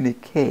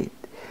communicate.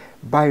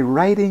 By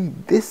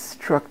writing this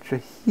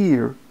structure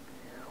here,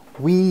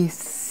 we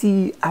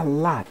see a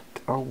lot,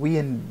 or we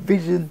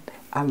envision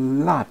a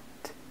lot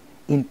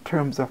in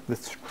terms of the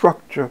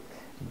structure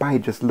by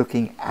just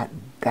looking at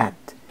that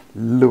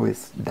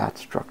Lewis dot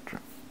structure.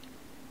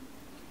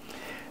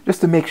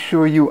 Just to make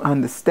sure you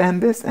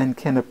understand this and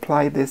can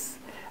apply this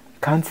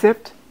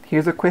concept,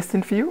 here's a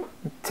question for you.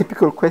 A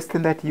typical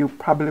question that you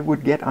probably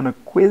would get on a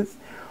quiz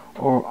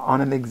or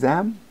on an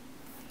exam.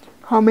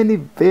 How many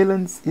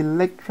valence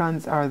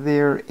electrons are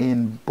there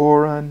in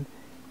boron,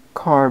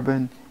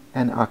 carbon,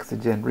 and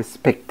oxygen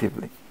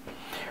respectively?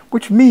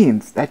 Which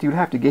means that you'll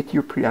have to get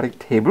your periodic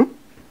table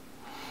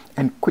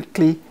and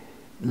quickly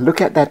look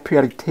at that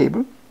periodic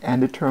table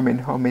and determine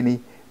how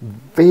many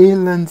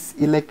valence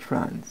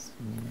electrons,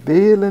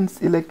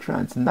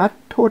 not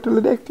total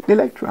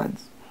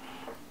electrons,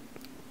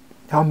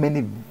 how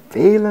many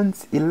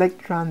valence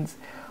electrons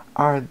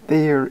are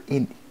there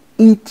in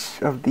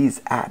each of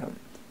these atoms,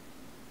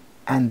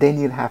 and then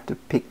you'll have to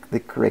pick the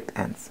correct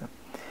answer.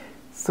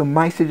 So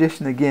my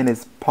suggestion again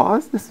is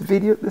pause this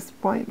video at this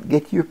point,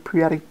 get your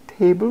periodic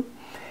table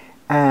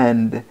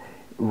and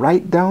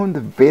write down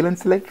the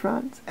valence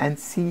electrons and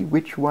see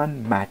which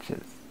one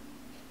matches.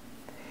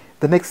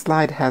 The next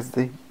slide has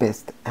the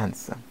best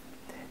answer.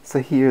 So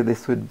here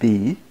this would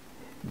be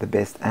the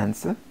best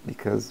answer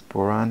because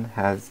boron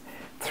has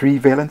 3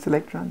 valence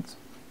electrons,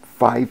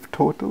 5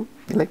 total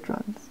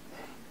electrons.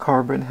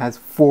 Carbon has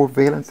 4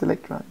 valence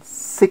electrons,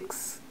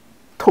 6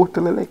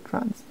 total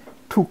electrons,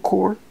 2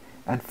 core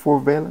and 4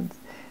 valence.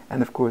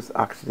 And of course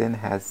oxygen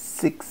has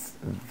 6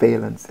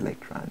 valence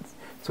electrons.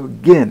 So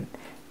again,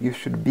 you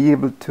should be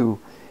able to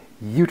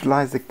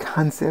utilize the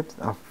concepts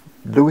of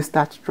Lewis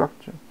dot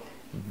structure,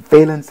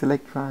 valence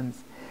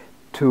electrons,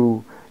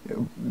 to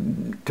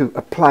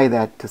apply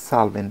that to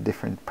solving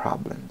different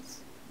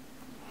problems.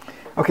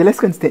 Okay, let's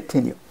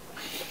continue.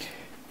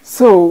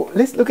 So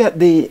let's look at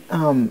the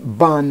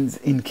bonds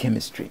in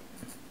chemistry.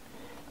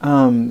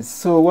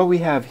 So what we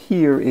have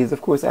here is,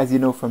 of course, as you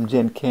know from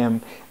Gen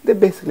Chem, there are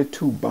basically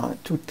two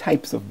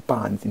types of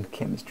bonds in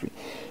chemistry.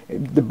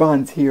 The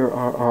bonds here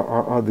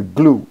are the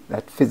glue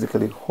that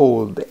physically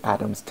hold the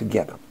atoms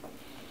together.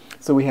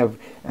 So we have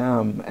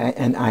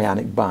an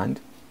ionic bond,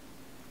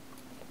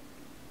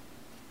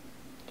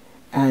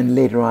 and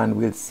later on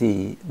we'll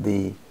see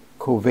the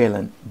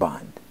covalent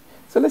bond.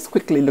 So let's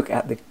quickly look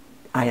at the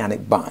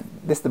ionic bond.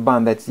 This is the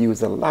bond that's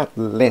used a lot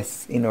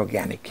less in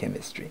organic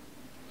chemistry.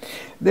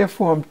 They're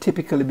formed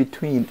typically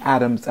between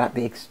atoms at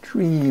the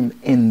extreme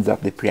ends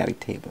of the periodic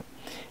table.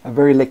 A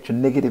very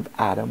electronegative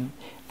atom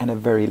and a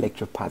very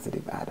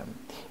electropositive atom.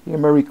 You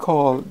may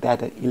recall that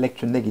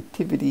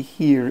electronegativity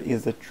here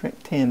is a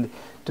tend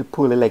to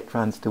pull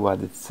electrons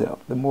towards itself.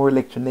 The more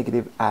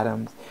electronegative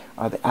atoms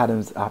are the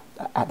atoms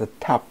at the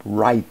top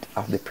right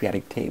of the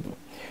periodic table,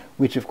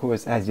 which of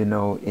course, as you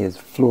know, is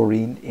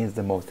fluorine is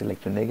the most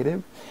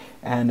electronegative,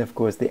 and of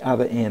course the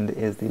other end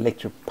is the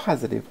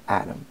electropositive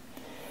atom.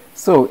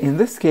 So in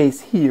this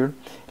case here,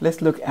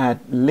 let's look at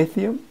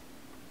lithium.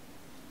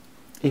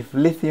 If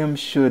lithium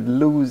should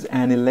lose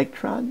an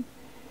electron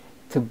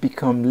to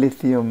become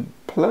lithium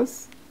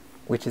plus,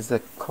 which is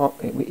a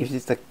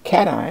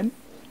cation,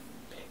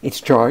 it's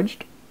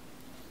charged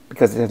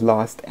because it has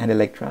lost an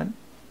electron.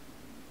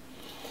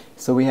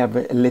 So we have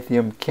a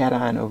lithium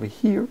cation over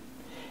here.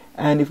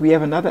 And if we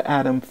have another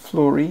atom,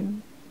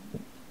 fluorine,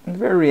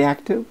 very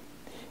reactive,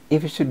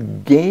 if it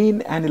should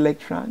gain an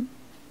electron,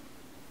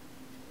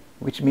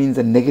 which means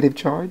a negative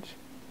charge,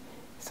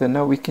 so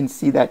now we can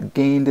see that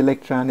gained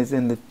electron is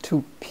in the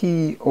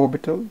 2p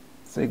orbital.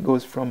 So it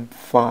goes from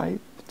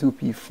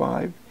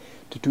 2p5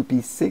 to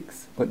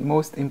 2p6. But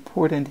most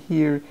important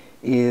here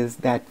is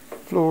that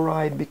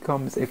fluoride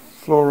becomes a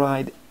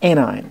fluoride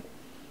anion.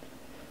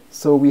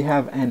 So we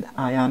have an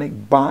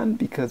ionic bond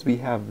because we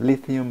have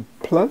lithium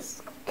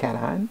plus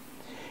cation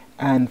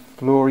and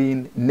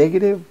fluorine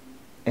negative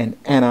and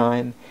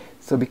anion.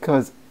 So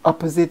because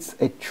opposites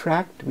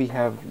attract, we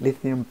have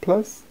lithium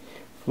plus,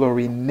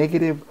 fluorine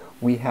negative,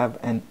 we have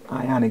an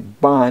ionic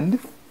bond.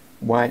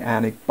 Why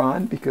ionic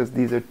bond? Because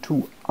these are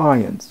two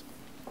ions,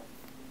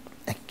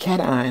 a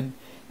cation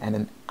and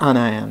an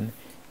anion,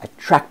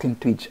 attracting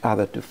to each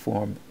other to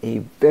form a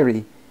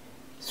very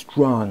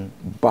strong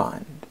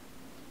bond.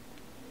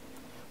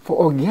 For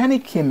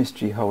organic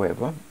chemistry,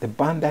 however, the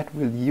bond that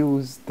we'll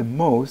use the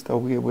most, or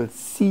we will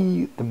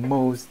see the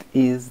most,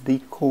 is the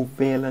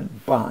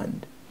covalent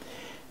bond.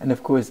 And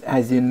of course,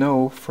 as you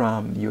know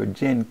from your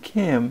Gen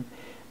Chem,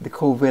 the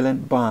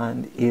covalent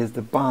bond is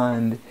the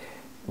bond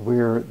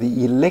where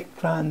the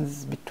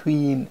electrons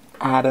between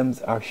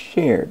atoms are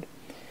shared.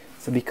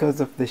 So because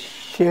of the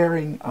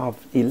sharing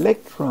of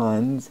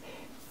electrons,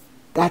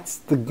 that's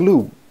the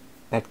glue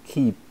that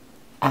keeps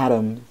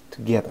atoms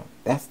together.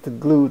 That's the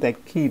glue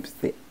that keeps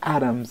the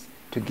atoms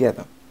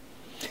together.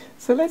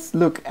 So let's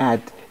look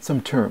at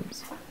some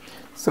terms.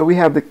 So we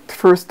have the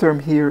first term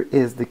here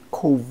is the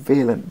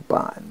covalent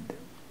bond.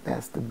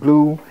 That's the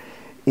glue,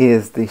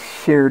 is the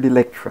shared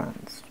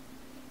electrons.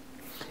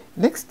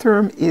 Next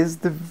term is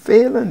the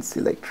valence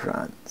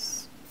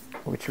electrons,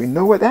 which we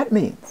know what that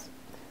means.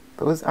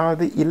 Those are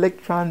the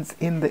electrons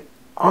in the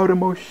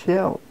outermost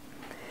shell.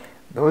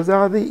 Those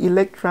are the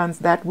electrons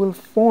that will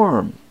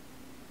form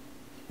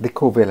the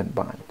covalent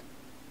bond.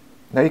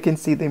 Now you can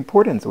see the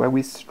importance why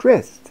we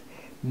stressed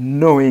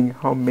knowing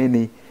how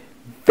many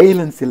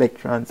valence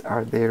electrons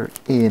are there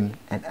in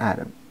an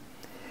atom.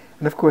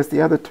 And of course, the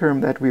other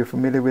term that we're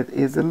familiar with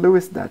is the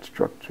Lewis dot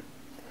structure.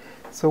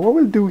 So what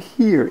we'll do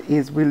here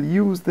is we'll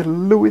use the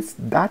Lewis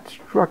dot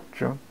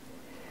structure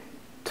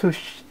to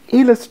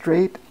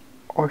illustrate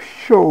or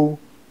show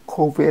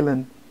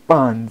covalent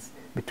bonds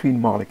between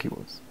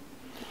molecules.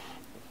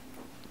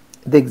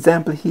 The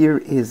example here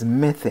is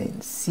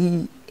methane,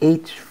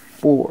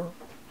 CH4.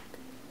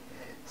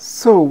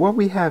 So what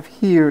we have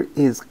here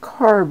is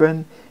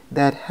carbon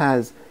that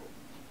has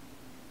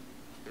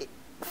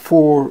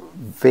 4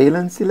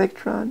 valence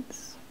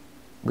electrons.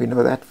 We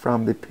know that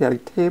from the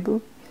periodic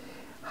table.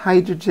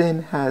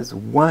 Hydrogen has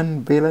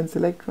 1 valence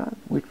electron,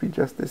 which we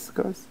just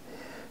discussed.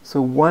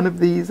 So one of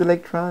these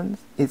electrons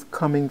is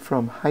coming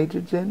from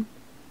hydrogen,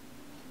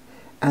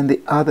 and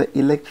the other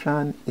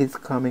electron is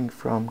coming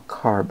from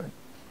carbon.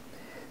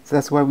 So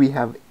that's why we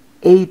have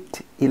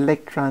 8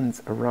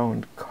 electrons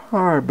around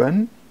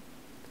carbon,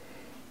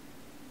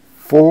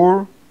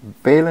 4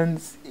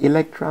 valence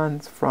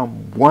electrons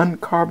from 1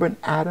 carbon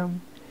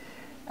atom,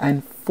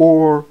 and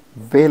 4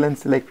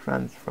 valence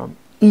electrons from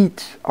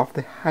each of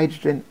the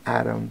hydrogen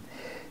atom.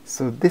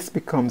 So this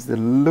becomes the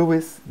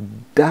Lewis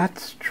dot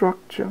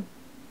structure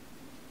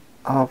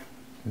of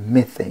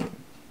methane.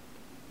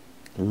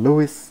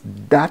 Lewis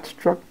dot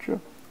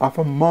structure of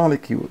a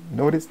molecule.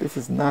 Notice this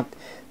is not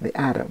the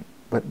atom,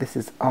 but this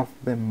is of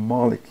the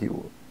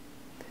molecule.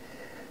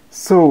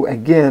 So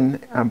again,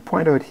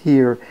 point out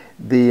here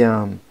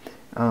the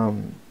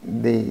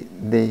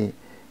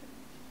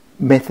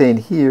methane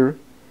here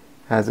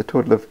has a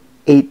total of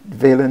 8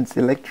 valence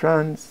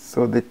electrons.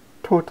 So the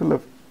total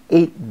of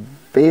 8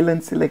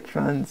 valence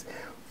electrons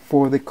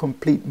for the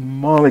complete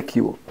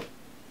molecule.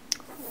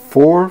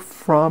 4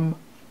 from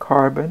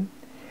carbon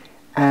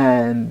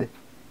and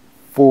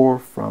 4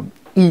 from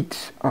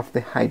each of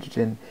the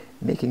hydrogen,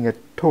 making a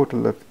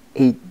total of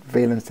 8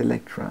 valence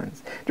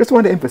electrons. Just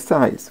want to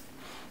emphasize,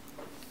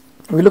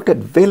 we looked at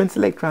valence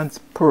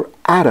electrons per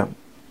atom.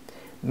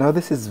 Now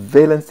this is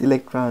valence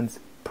electrons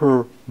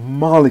per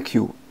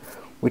molecule,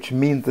 which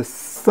means the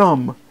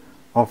sum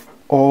of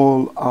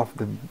all of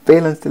the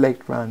valence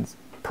electrons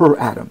per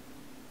atom.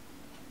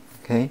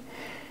 Okay,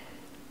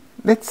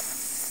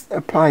 let's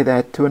apply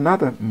that to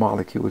another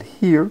molecule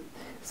here.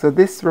 So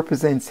this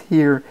represents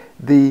here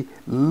the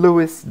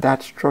Lewis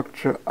dot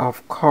structure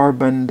of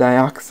carbon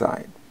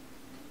dioxide,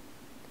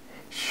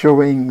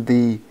 showing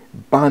the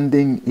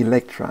bonding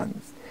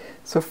electrons.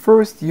 So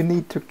first you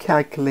need to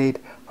calculate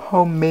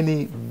how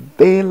many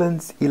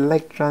valence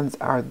electrons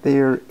are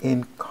there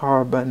in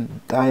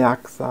carbon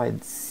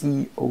dioxide,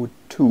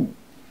 CO2.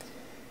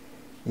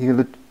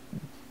 You'll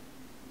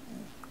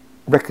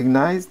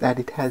recognize that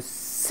it has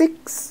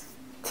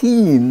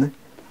 16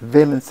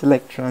 valence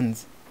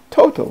electrons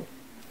total,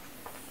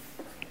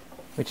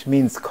 which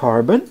means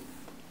carbon.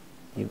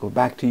 You go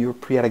back to your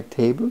periodic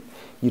table,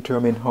 you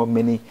determine how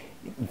many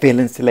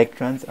valence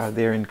electrons are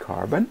there in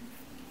carbon,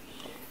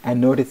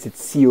 and notice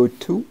it's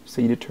CO2,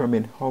 so you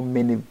determine how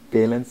many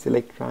valence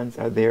electrons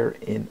are there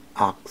in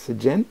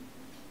oxygen.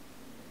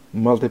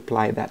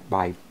 Multiply that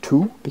by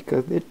 2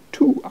 because there are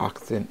 2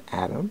 oxygen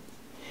atoms,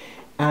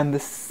 and the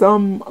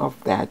sum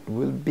of that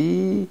will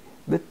be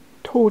the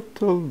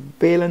total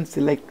valence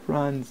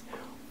electrons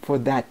for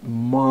that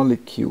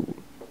molecule.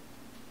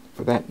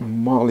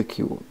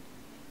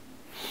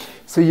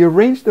 So you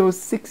arrange those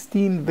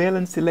 16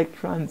 valence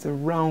electrons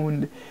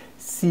around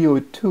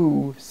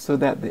CO2 so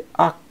that the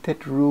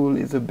octet rule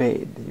is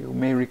obeyed. You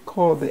may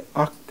recall the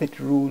octet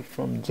rule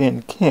from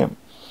Gen Chem,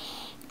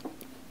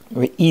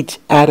 where each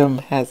atom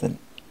has a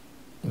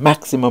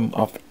maximum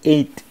of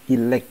 8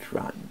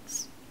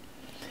 electrons.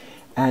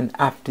 And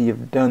after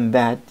you've done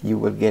that, you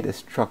will get a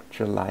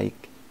structure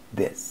like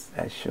this,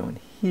 as shown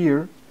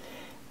here.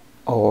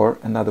 Or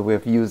another way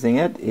of using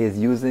it is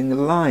using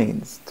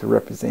lines to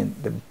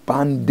represent the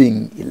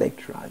bonding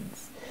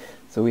electrons.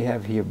 So we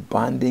have here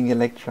bonding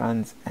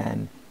electrons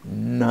and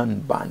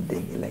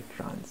non-bonding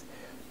electrons,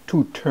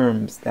 2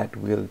 terms that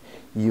we'll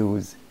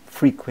use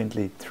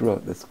frequently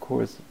throughout this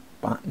course: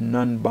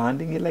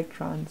 non-bonding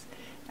electrons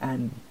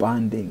and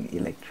bonding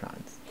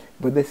electrons.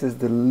 But this is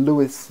the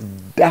Lewis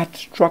dot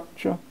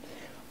structure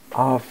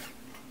of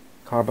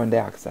carbon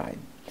dioxide.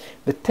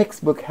 The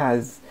textbook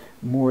has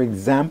more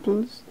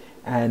examples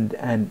and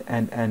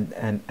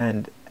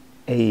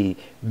a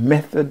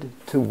method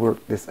to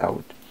work this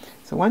out.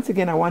 So once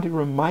again, I want to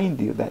remind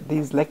you that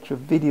these lecture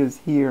videos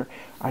here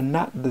are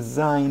not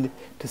designed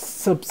to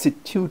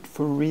substitute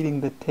for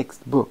reading the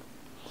textbook.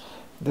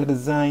 They're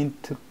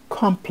designed to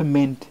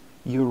complement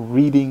your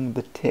reading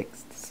the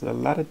text. So a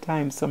lot of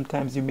times,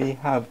 sometimes you may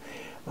have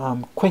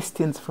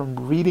questions from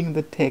reading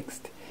the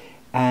text,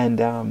 and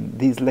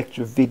these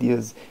lecture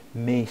videos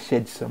may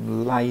shed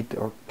some light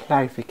or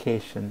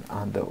clarification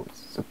on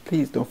those. So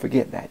please don't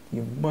forget that.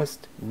 You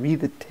must read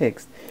the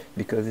text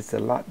because it's a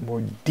lot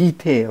more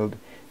detailed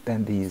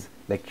than these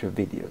lecture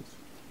videos.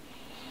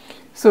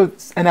 So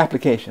an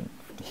application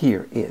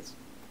here is,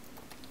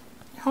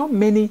 how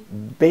many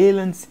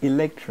valence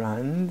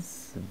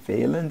electrons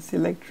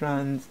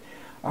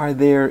are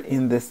there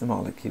in this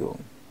molecule?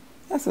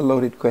 That's a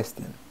loaded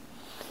question,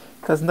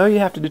 because now you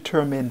have to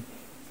determine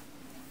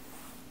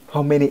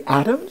how many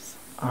atoms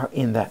are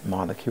in that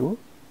molecule,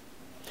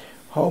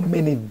 how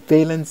many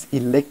valence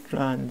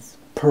electrons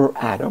per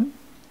atom,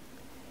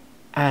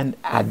 and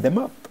add them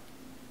up.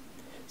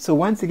 So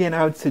once again,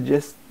 I would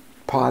suggest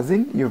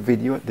pausing your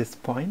video at this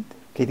point,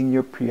 getting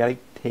your periodic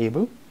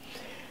table,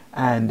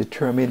 and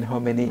determine how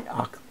many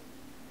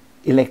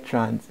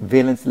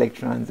valence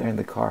electrons are in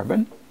the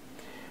carbon,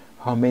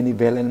 how many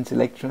valence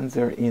electrons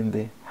are in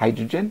the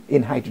hydrogen,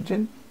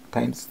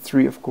 times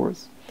 3 of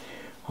course,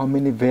 how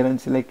many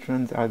valence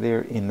electrons are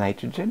there in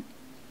nitrogen,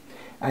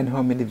 and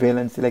how many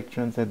valence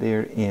electrons are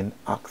there in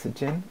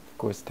oxygen, of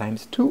course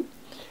times 2,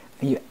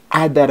 and you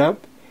add that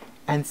up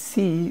and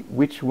see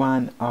which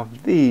one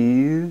of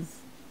these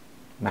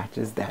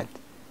matches that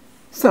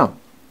sum.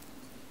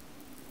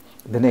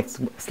 The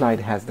next slide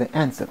has the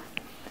answer.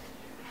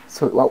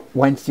 So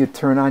once you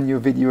turn on your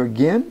video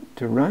again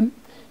to run,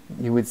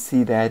 you would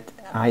see that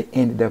I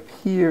ended up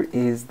here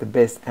is the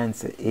best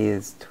answer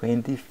is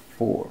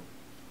 24.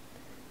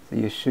 So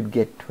you should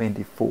get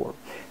 24.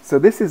 So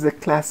this is a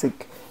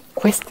classic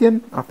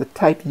question of the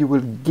type you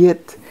will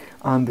get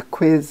on the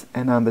quiz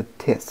and on the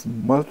test,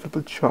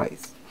 multiple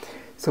choice.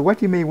 So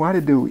what you may want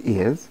to do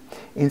is,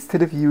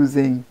 instead of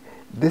using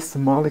this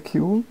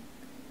molecule,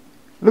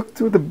 look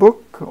through the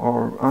book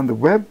or on the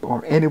web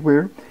or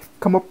anywhere,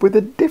 come up with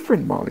a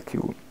different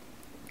molecule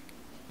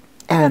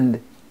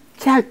and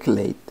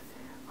calculate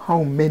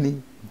how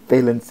many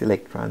valence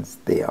electrons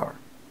they are.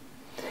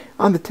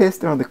 On the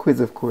test or on the quiz,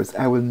 of course,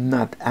 I will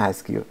not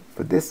ask you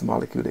for this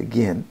molecule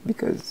again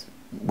because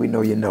we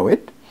know you know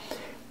it.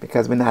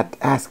 because we're not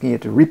asking you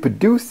to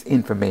reproduce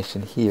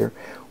information here.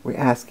 We're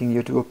asking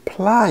you to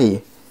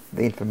apply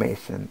the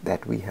information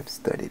that we have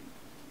studied.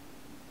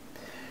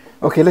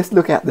 Okay, let's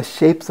look at the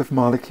shapes of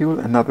molecule.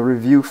 Another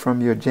review from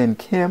your Gen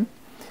Chem.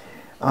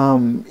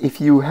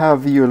 If you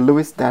have your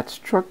Lewis dot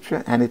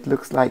structure and it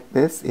looks like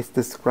this, it's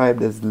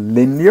described as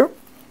linear,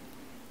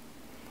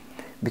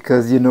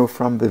 because you know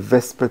from the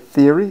VSEPR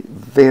theory,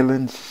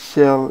 valence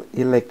shell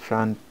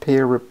electron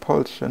pair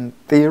repulsion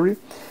theory,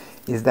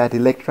 is that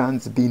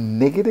electrons be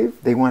negative.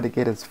 They want to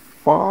get as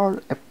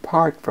far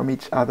apart from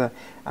each other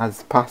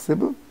as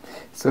possible.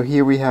 So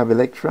here we have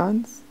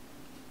electrons,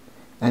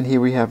 and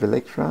here we have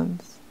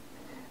electrons.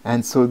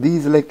 And so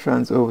these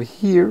electrons over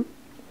here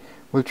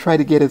will try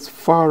to get as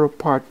far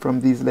apart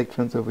from these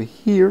electrons over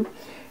here.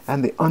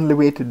 And the only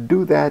way to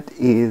do that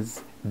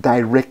is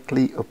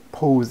directly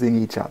opposing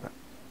each other,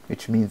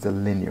 which means a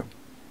linear.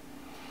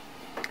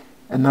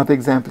 Another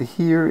example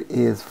here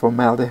is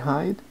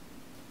formaldehyde.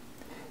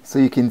 So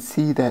you can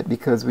see that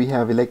because we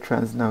have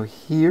electrons now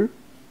here,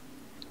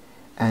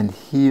 and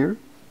here,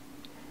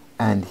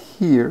 and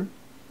here,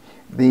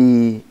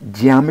 the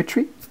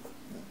geometry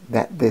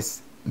that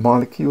this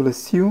molecule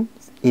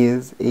assumes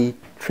is a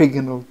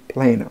trigonal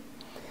planar.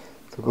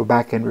 So go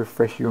back and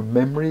refresh your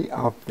memory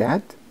of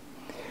that.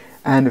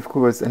 And of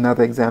course,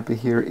 another example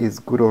here is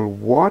good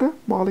old water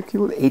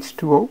molecule,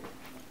 H2O.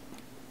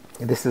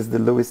 This is the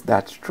Lewis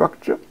dot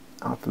structure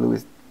of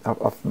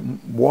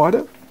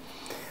water.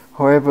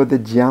 However, the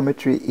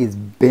geometry is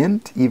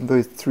bent, even though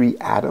it's 3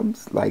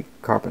 atoms, like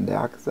carbon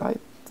dioxide,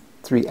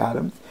 3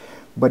 atoms,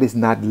 but it's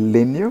not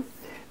linear,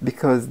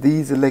 because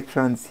these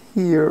electrons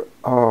here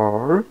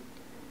are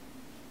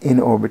in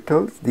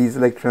orbitals. These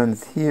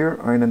electrons here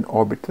are in an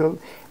orbital,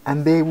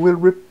 and they will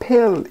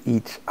repel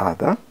each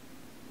other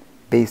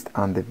based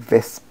on the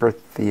VSEPR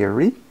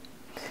theory.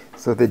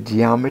 So the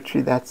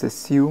geometry that's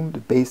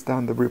assumed based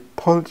on the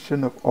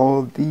repulsion of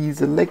all these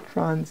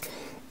electrons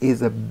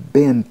is a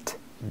bent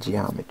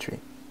geometry.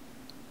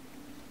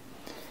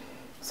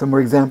 Some more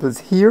examples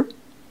here.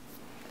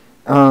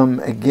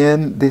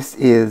 Again, this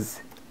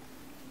is,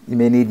 you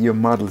may need your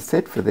model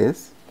set for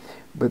this,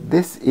 but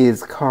this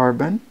is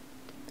carbon,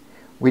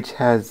 which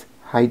has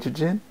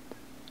hydrogen,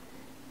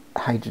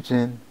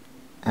 hydrogen,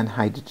 and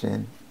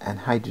hydrogen, and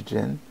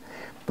hydrogen.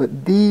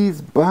 But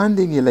these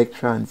bonding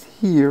electrons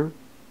here,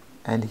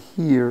 and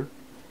here,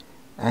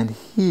 and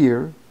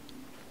here,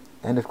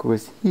 and of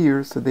course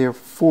here, so there are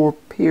 4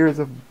 pairs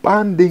of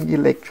bonding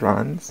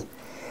electrons.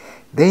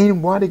 They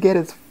want to get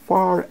as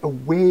far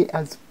away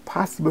as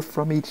possible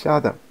from each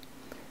other.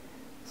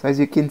 So as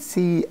you can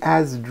see,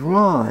 as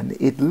drawn,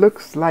 it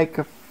looks like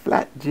a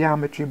flat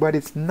geometry, but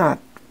it's not.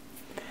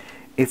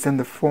 It's in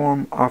the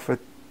form of a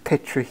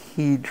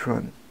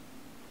tetrahedron,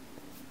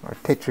 or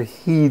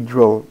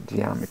tetrahedral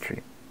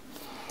geometry.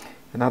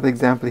 Another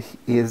example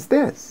is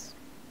this.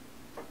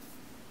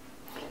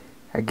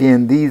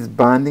 Again, these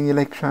bonding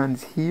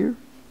electrons here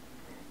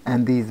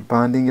and these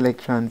bonding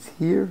electrons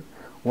here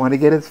want to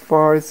get as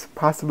far as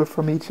possible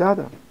from each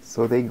other.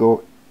 So they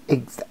go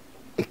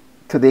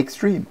to the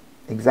extreme,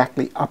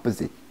 exactly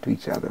opposite to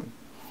each other.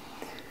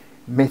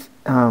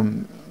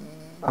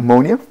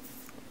 Ammonia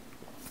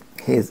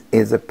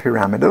is a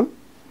pyramidal,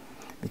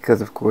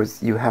 because of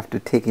course you have to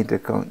take into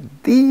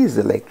account these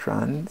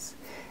electrons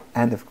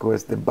and of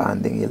course the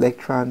bonding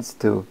electrons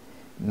to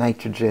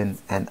nitrogen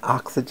and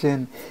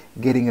oxygen,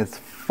 getting as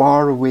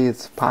far away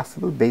as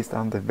possible based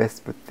on the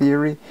VSEPR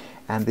theory.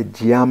 And the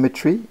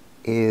geometry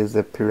is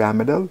a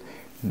pyramidal.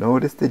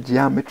 Notice the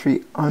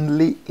geometry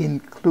only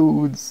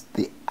includes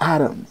the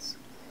atoms.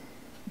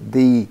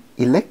 The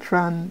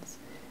electrons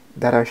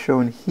that are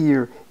shown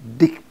here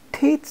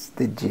dictates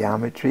the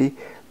geometry,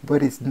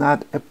 but it's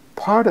not a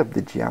part of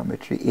the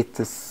geometry. It's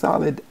a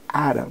solid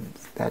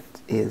atoms that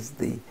is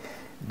the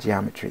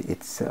geometry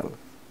itself.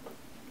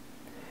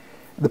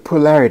 The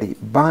polarity,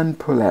 bond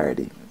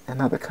polarity,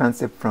 another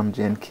concept from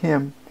Gen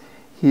Chem,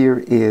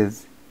 here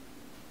is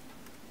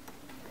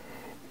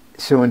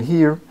shown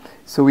here.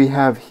 So we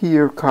have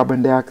here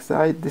carbon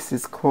dioxide. This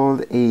is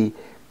called a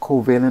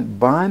covalent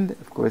bond,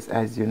 of course,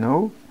 as you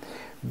know.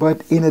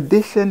 But in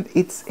addition,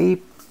 it's a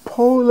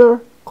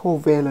polar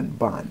covalent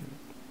bond.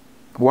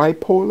 Why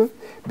polar?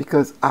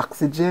 Because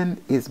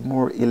oxygen is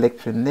more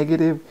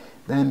electronegative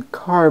than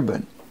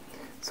carbon.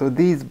 So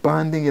these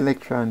bonding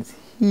electrons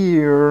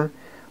here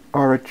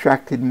are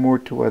attracted more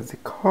towards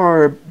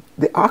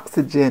the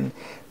oxygen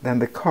than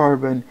the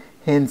carbon,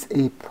 hence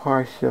a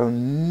partial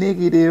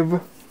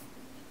negative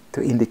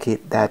to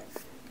indicate that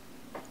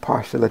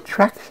partial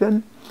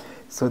attraction.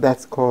 So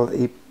that's called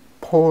a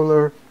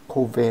polar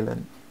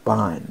covalent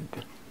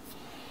bond.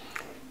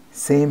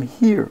 Same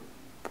here,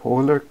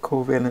 polar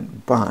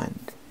covalent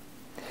bond.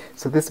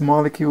 So this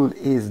molecule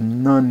is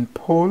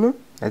non-polar.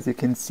 As you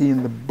can see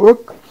in the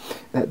book,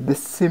 that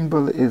this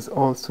symbol is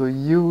also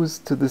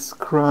used to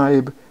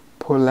describe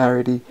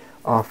polarity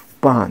of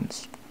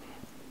bonds.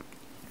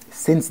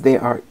 Since they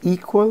are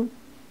equal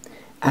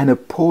and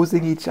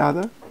opposing each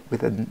other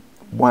with a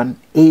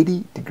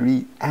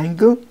 180-degree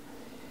angle,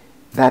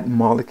 that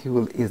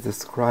molecule is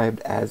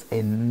described as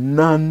a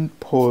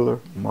non-polar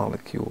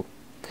molecule.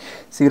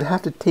 So you'd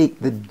have to take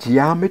the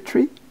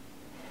geometry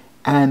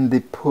and the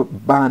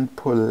bond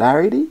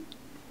polarity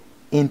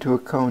into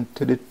account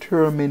to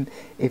determine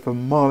if a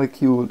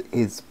molecule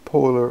is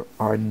polar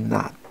or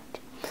not.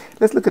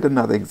 Let's look at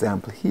another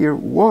example here.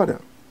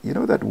 Water. You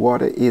know that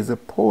water is a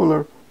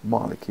polar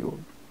molecule.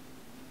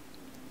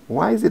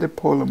 Why is it a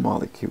polar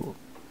molecule?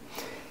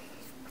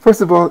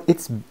 First of all,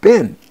 it's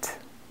bent.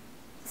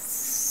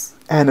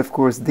 And of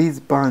course, these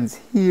bonds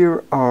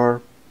here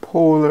are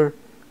polar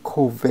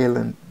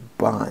covalent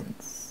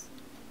bonds,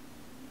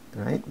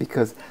 right?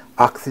 Because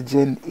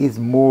oxygen is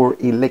more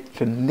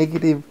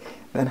electronegative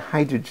than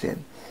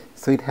hydrogen,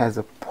 so it has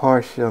a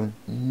partial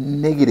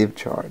negative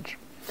charge.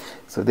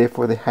 So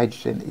therefore, the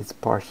hydrogen is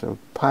partial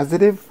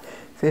positive.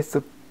 So it's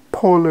a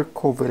polar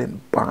covalent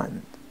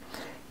bond.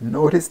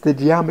 Notice the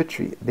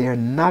geometry. They are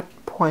not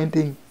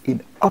pointing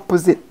in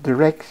opposite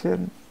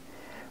directions,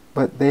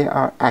 but they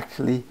are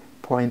actually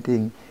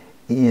pointing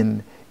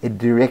in a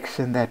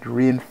direction that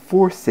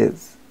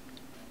reinforces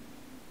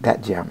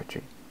that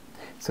geometry.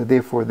 So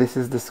therefore, this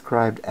is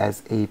described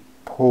as a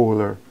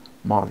polar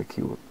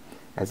molecule.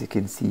 As you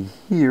can see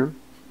here,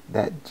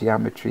 that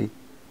geometry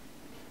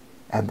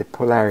and the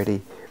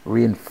polarity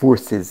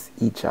reinforces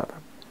each other.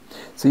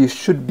 So you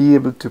should be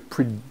able to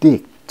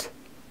predict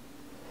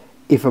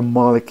if a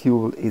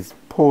molecule is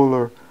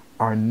polar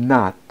or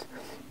not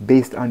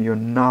based on your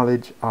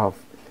knowledge of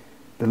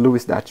the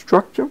Lewis dot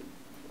structure,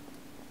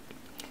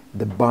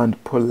 the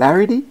bond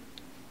polarity,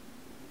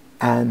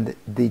 and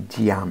the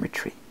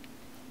geometry.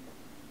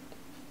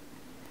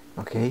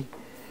 Okay,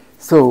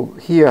 so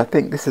here I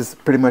think this is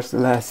pretty much the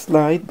last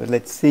slide, but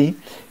let's see.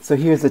 So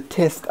here's a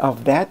test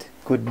of that.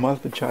 Good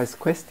multiple choice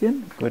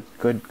question.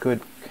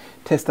 Good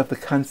test of the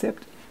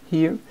concept.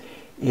 Here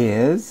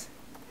is,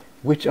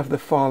 which of the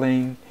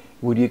following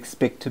would you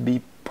expect to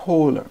be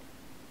polar?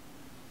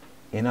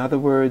 In other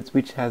words,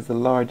 which has the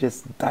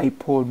largest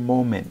dipole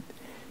moment?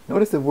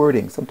 Notice the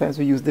wording. Sometimes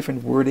we use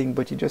different wording,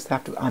 but you just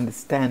have to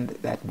understand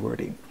that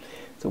wording.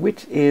 So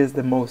which is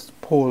the most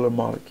polar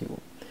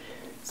molecule?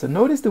 So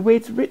notice the way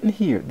it's written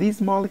here. These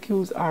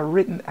molecules are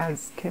written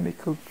as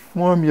chemical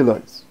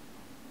formulas,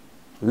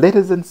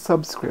 letters and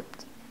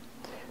subscript.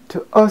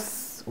 To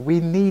us, we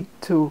need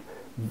to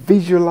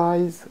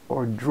visualize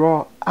or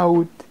draw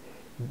out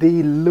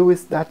the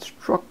Lewis dot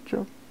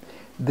structure,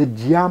 the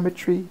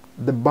geometry,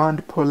 the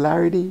bond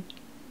polarity,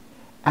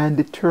 and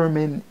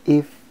determine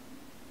if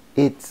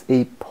it's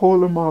a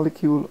polar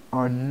molecule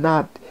or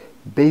not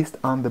based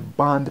on the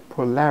bond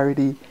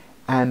polarity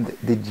and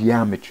the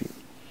geometry.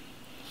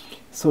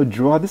 So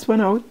draw this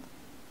one out,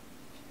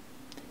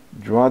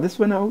 draw this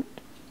one out,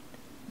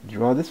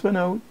 draw this one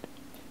out,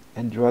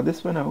 and draw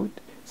this one out.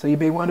 So you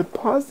may want to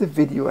pause the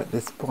video at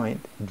this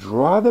point,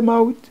 draw them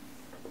out,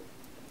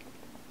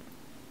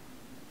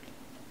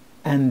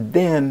 and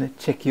then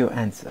check your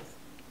answers.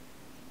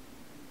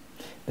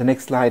 The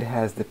next slide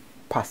has the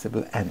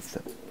possible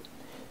answer.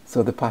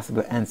 So the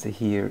possible answer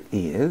here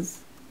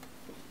is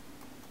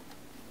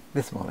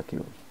this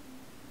molecule.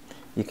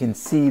 You can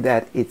see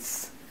that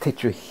it's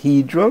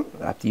tetrahedral.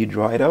 After you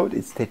draw it out,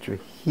 it's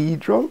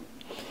tetrahedral,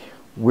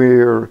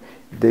 where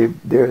there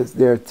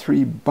are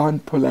three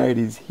bond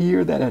polarities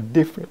here that are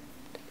different,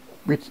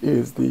 which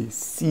is the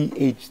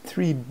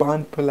CH3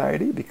 bond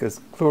polarity,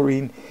 because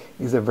chlorine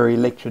is a very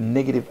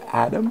electronegative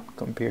atom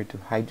compared to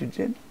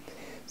hydrogen.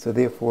 So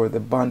therefore, the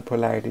bond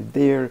polarity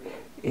there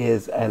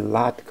is a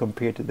lot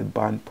compared to the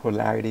bond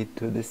polarity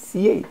to the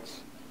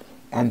CH.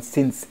 And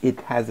since it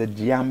has a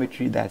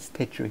geometry that's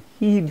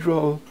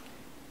tetrahedral,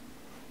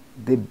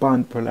 the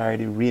bond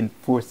polarity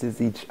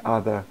reinforces each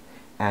other,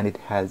 and it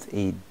has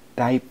a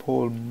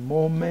dipole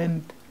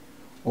moment,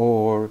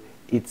 or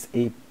it's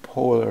a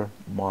polar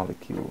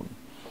molecule.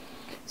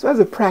 So as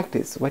a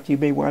practice, what you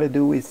may want to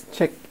do is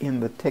check in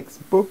the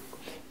textbook.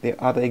 There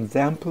are other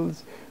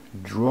examples.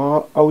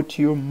 Draw out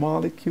your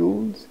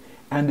molecules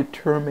and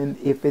determine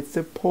if it's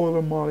a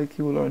polar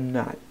molecule or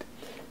not.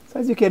 So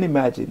as you can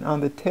imagine, on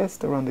the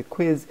test or on the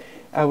quiz,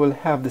 I will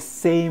have the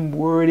same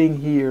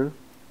wording here,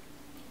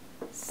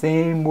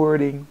 same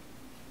wording,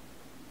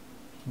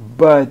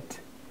 but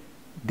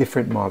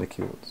different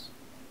molecules.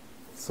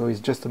 So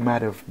it's just a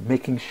matter of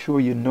making sure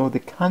you know the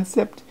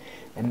concept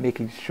and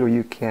making sure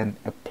you can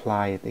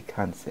apply the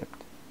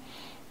concept.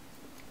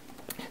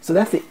 So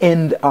that's the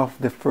end of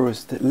the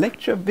first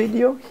lecture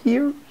video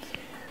here.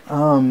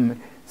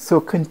 So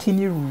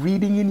continue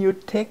reading in your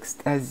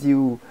text as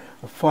you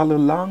follow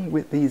along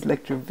with these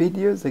lecture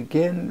videos.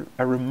 Again,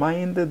 a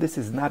reminder, this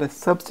is not a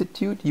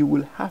substitute. You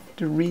will have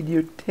to read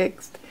your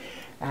text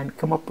and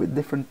come up with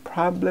different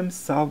problems,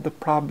 solve the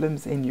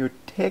problems in your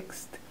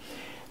text,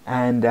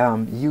 and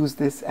use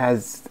this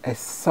as a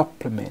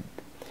supplement.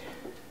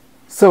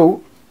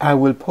 So I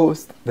will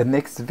post the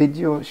next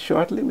video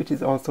shortly, which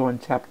is also on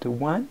chapter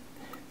 1.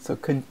 So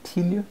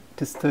continue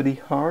to study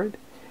hard,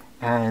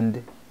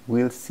 and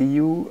we'll see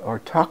you or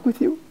talk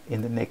with you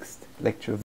in the next lecture.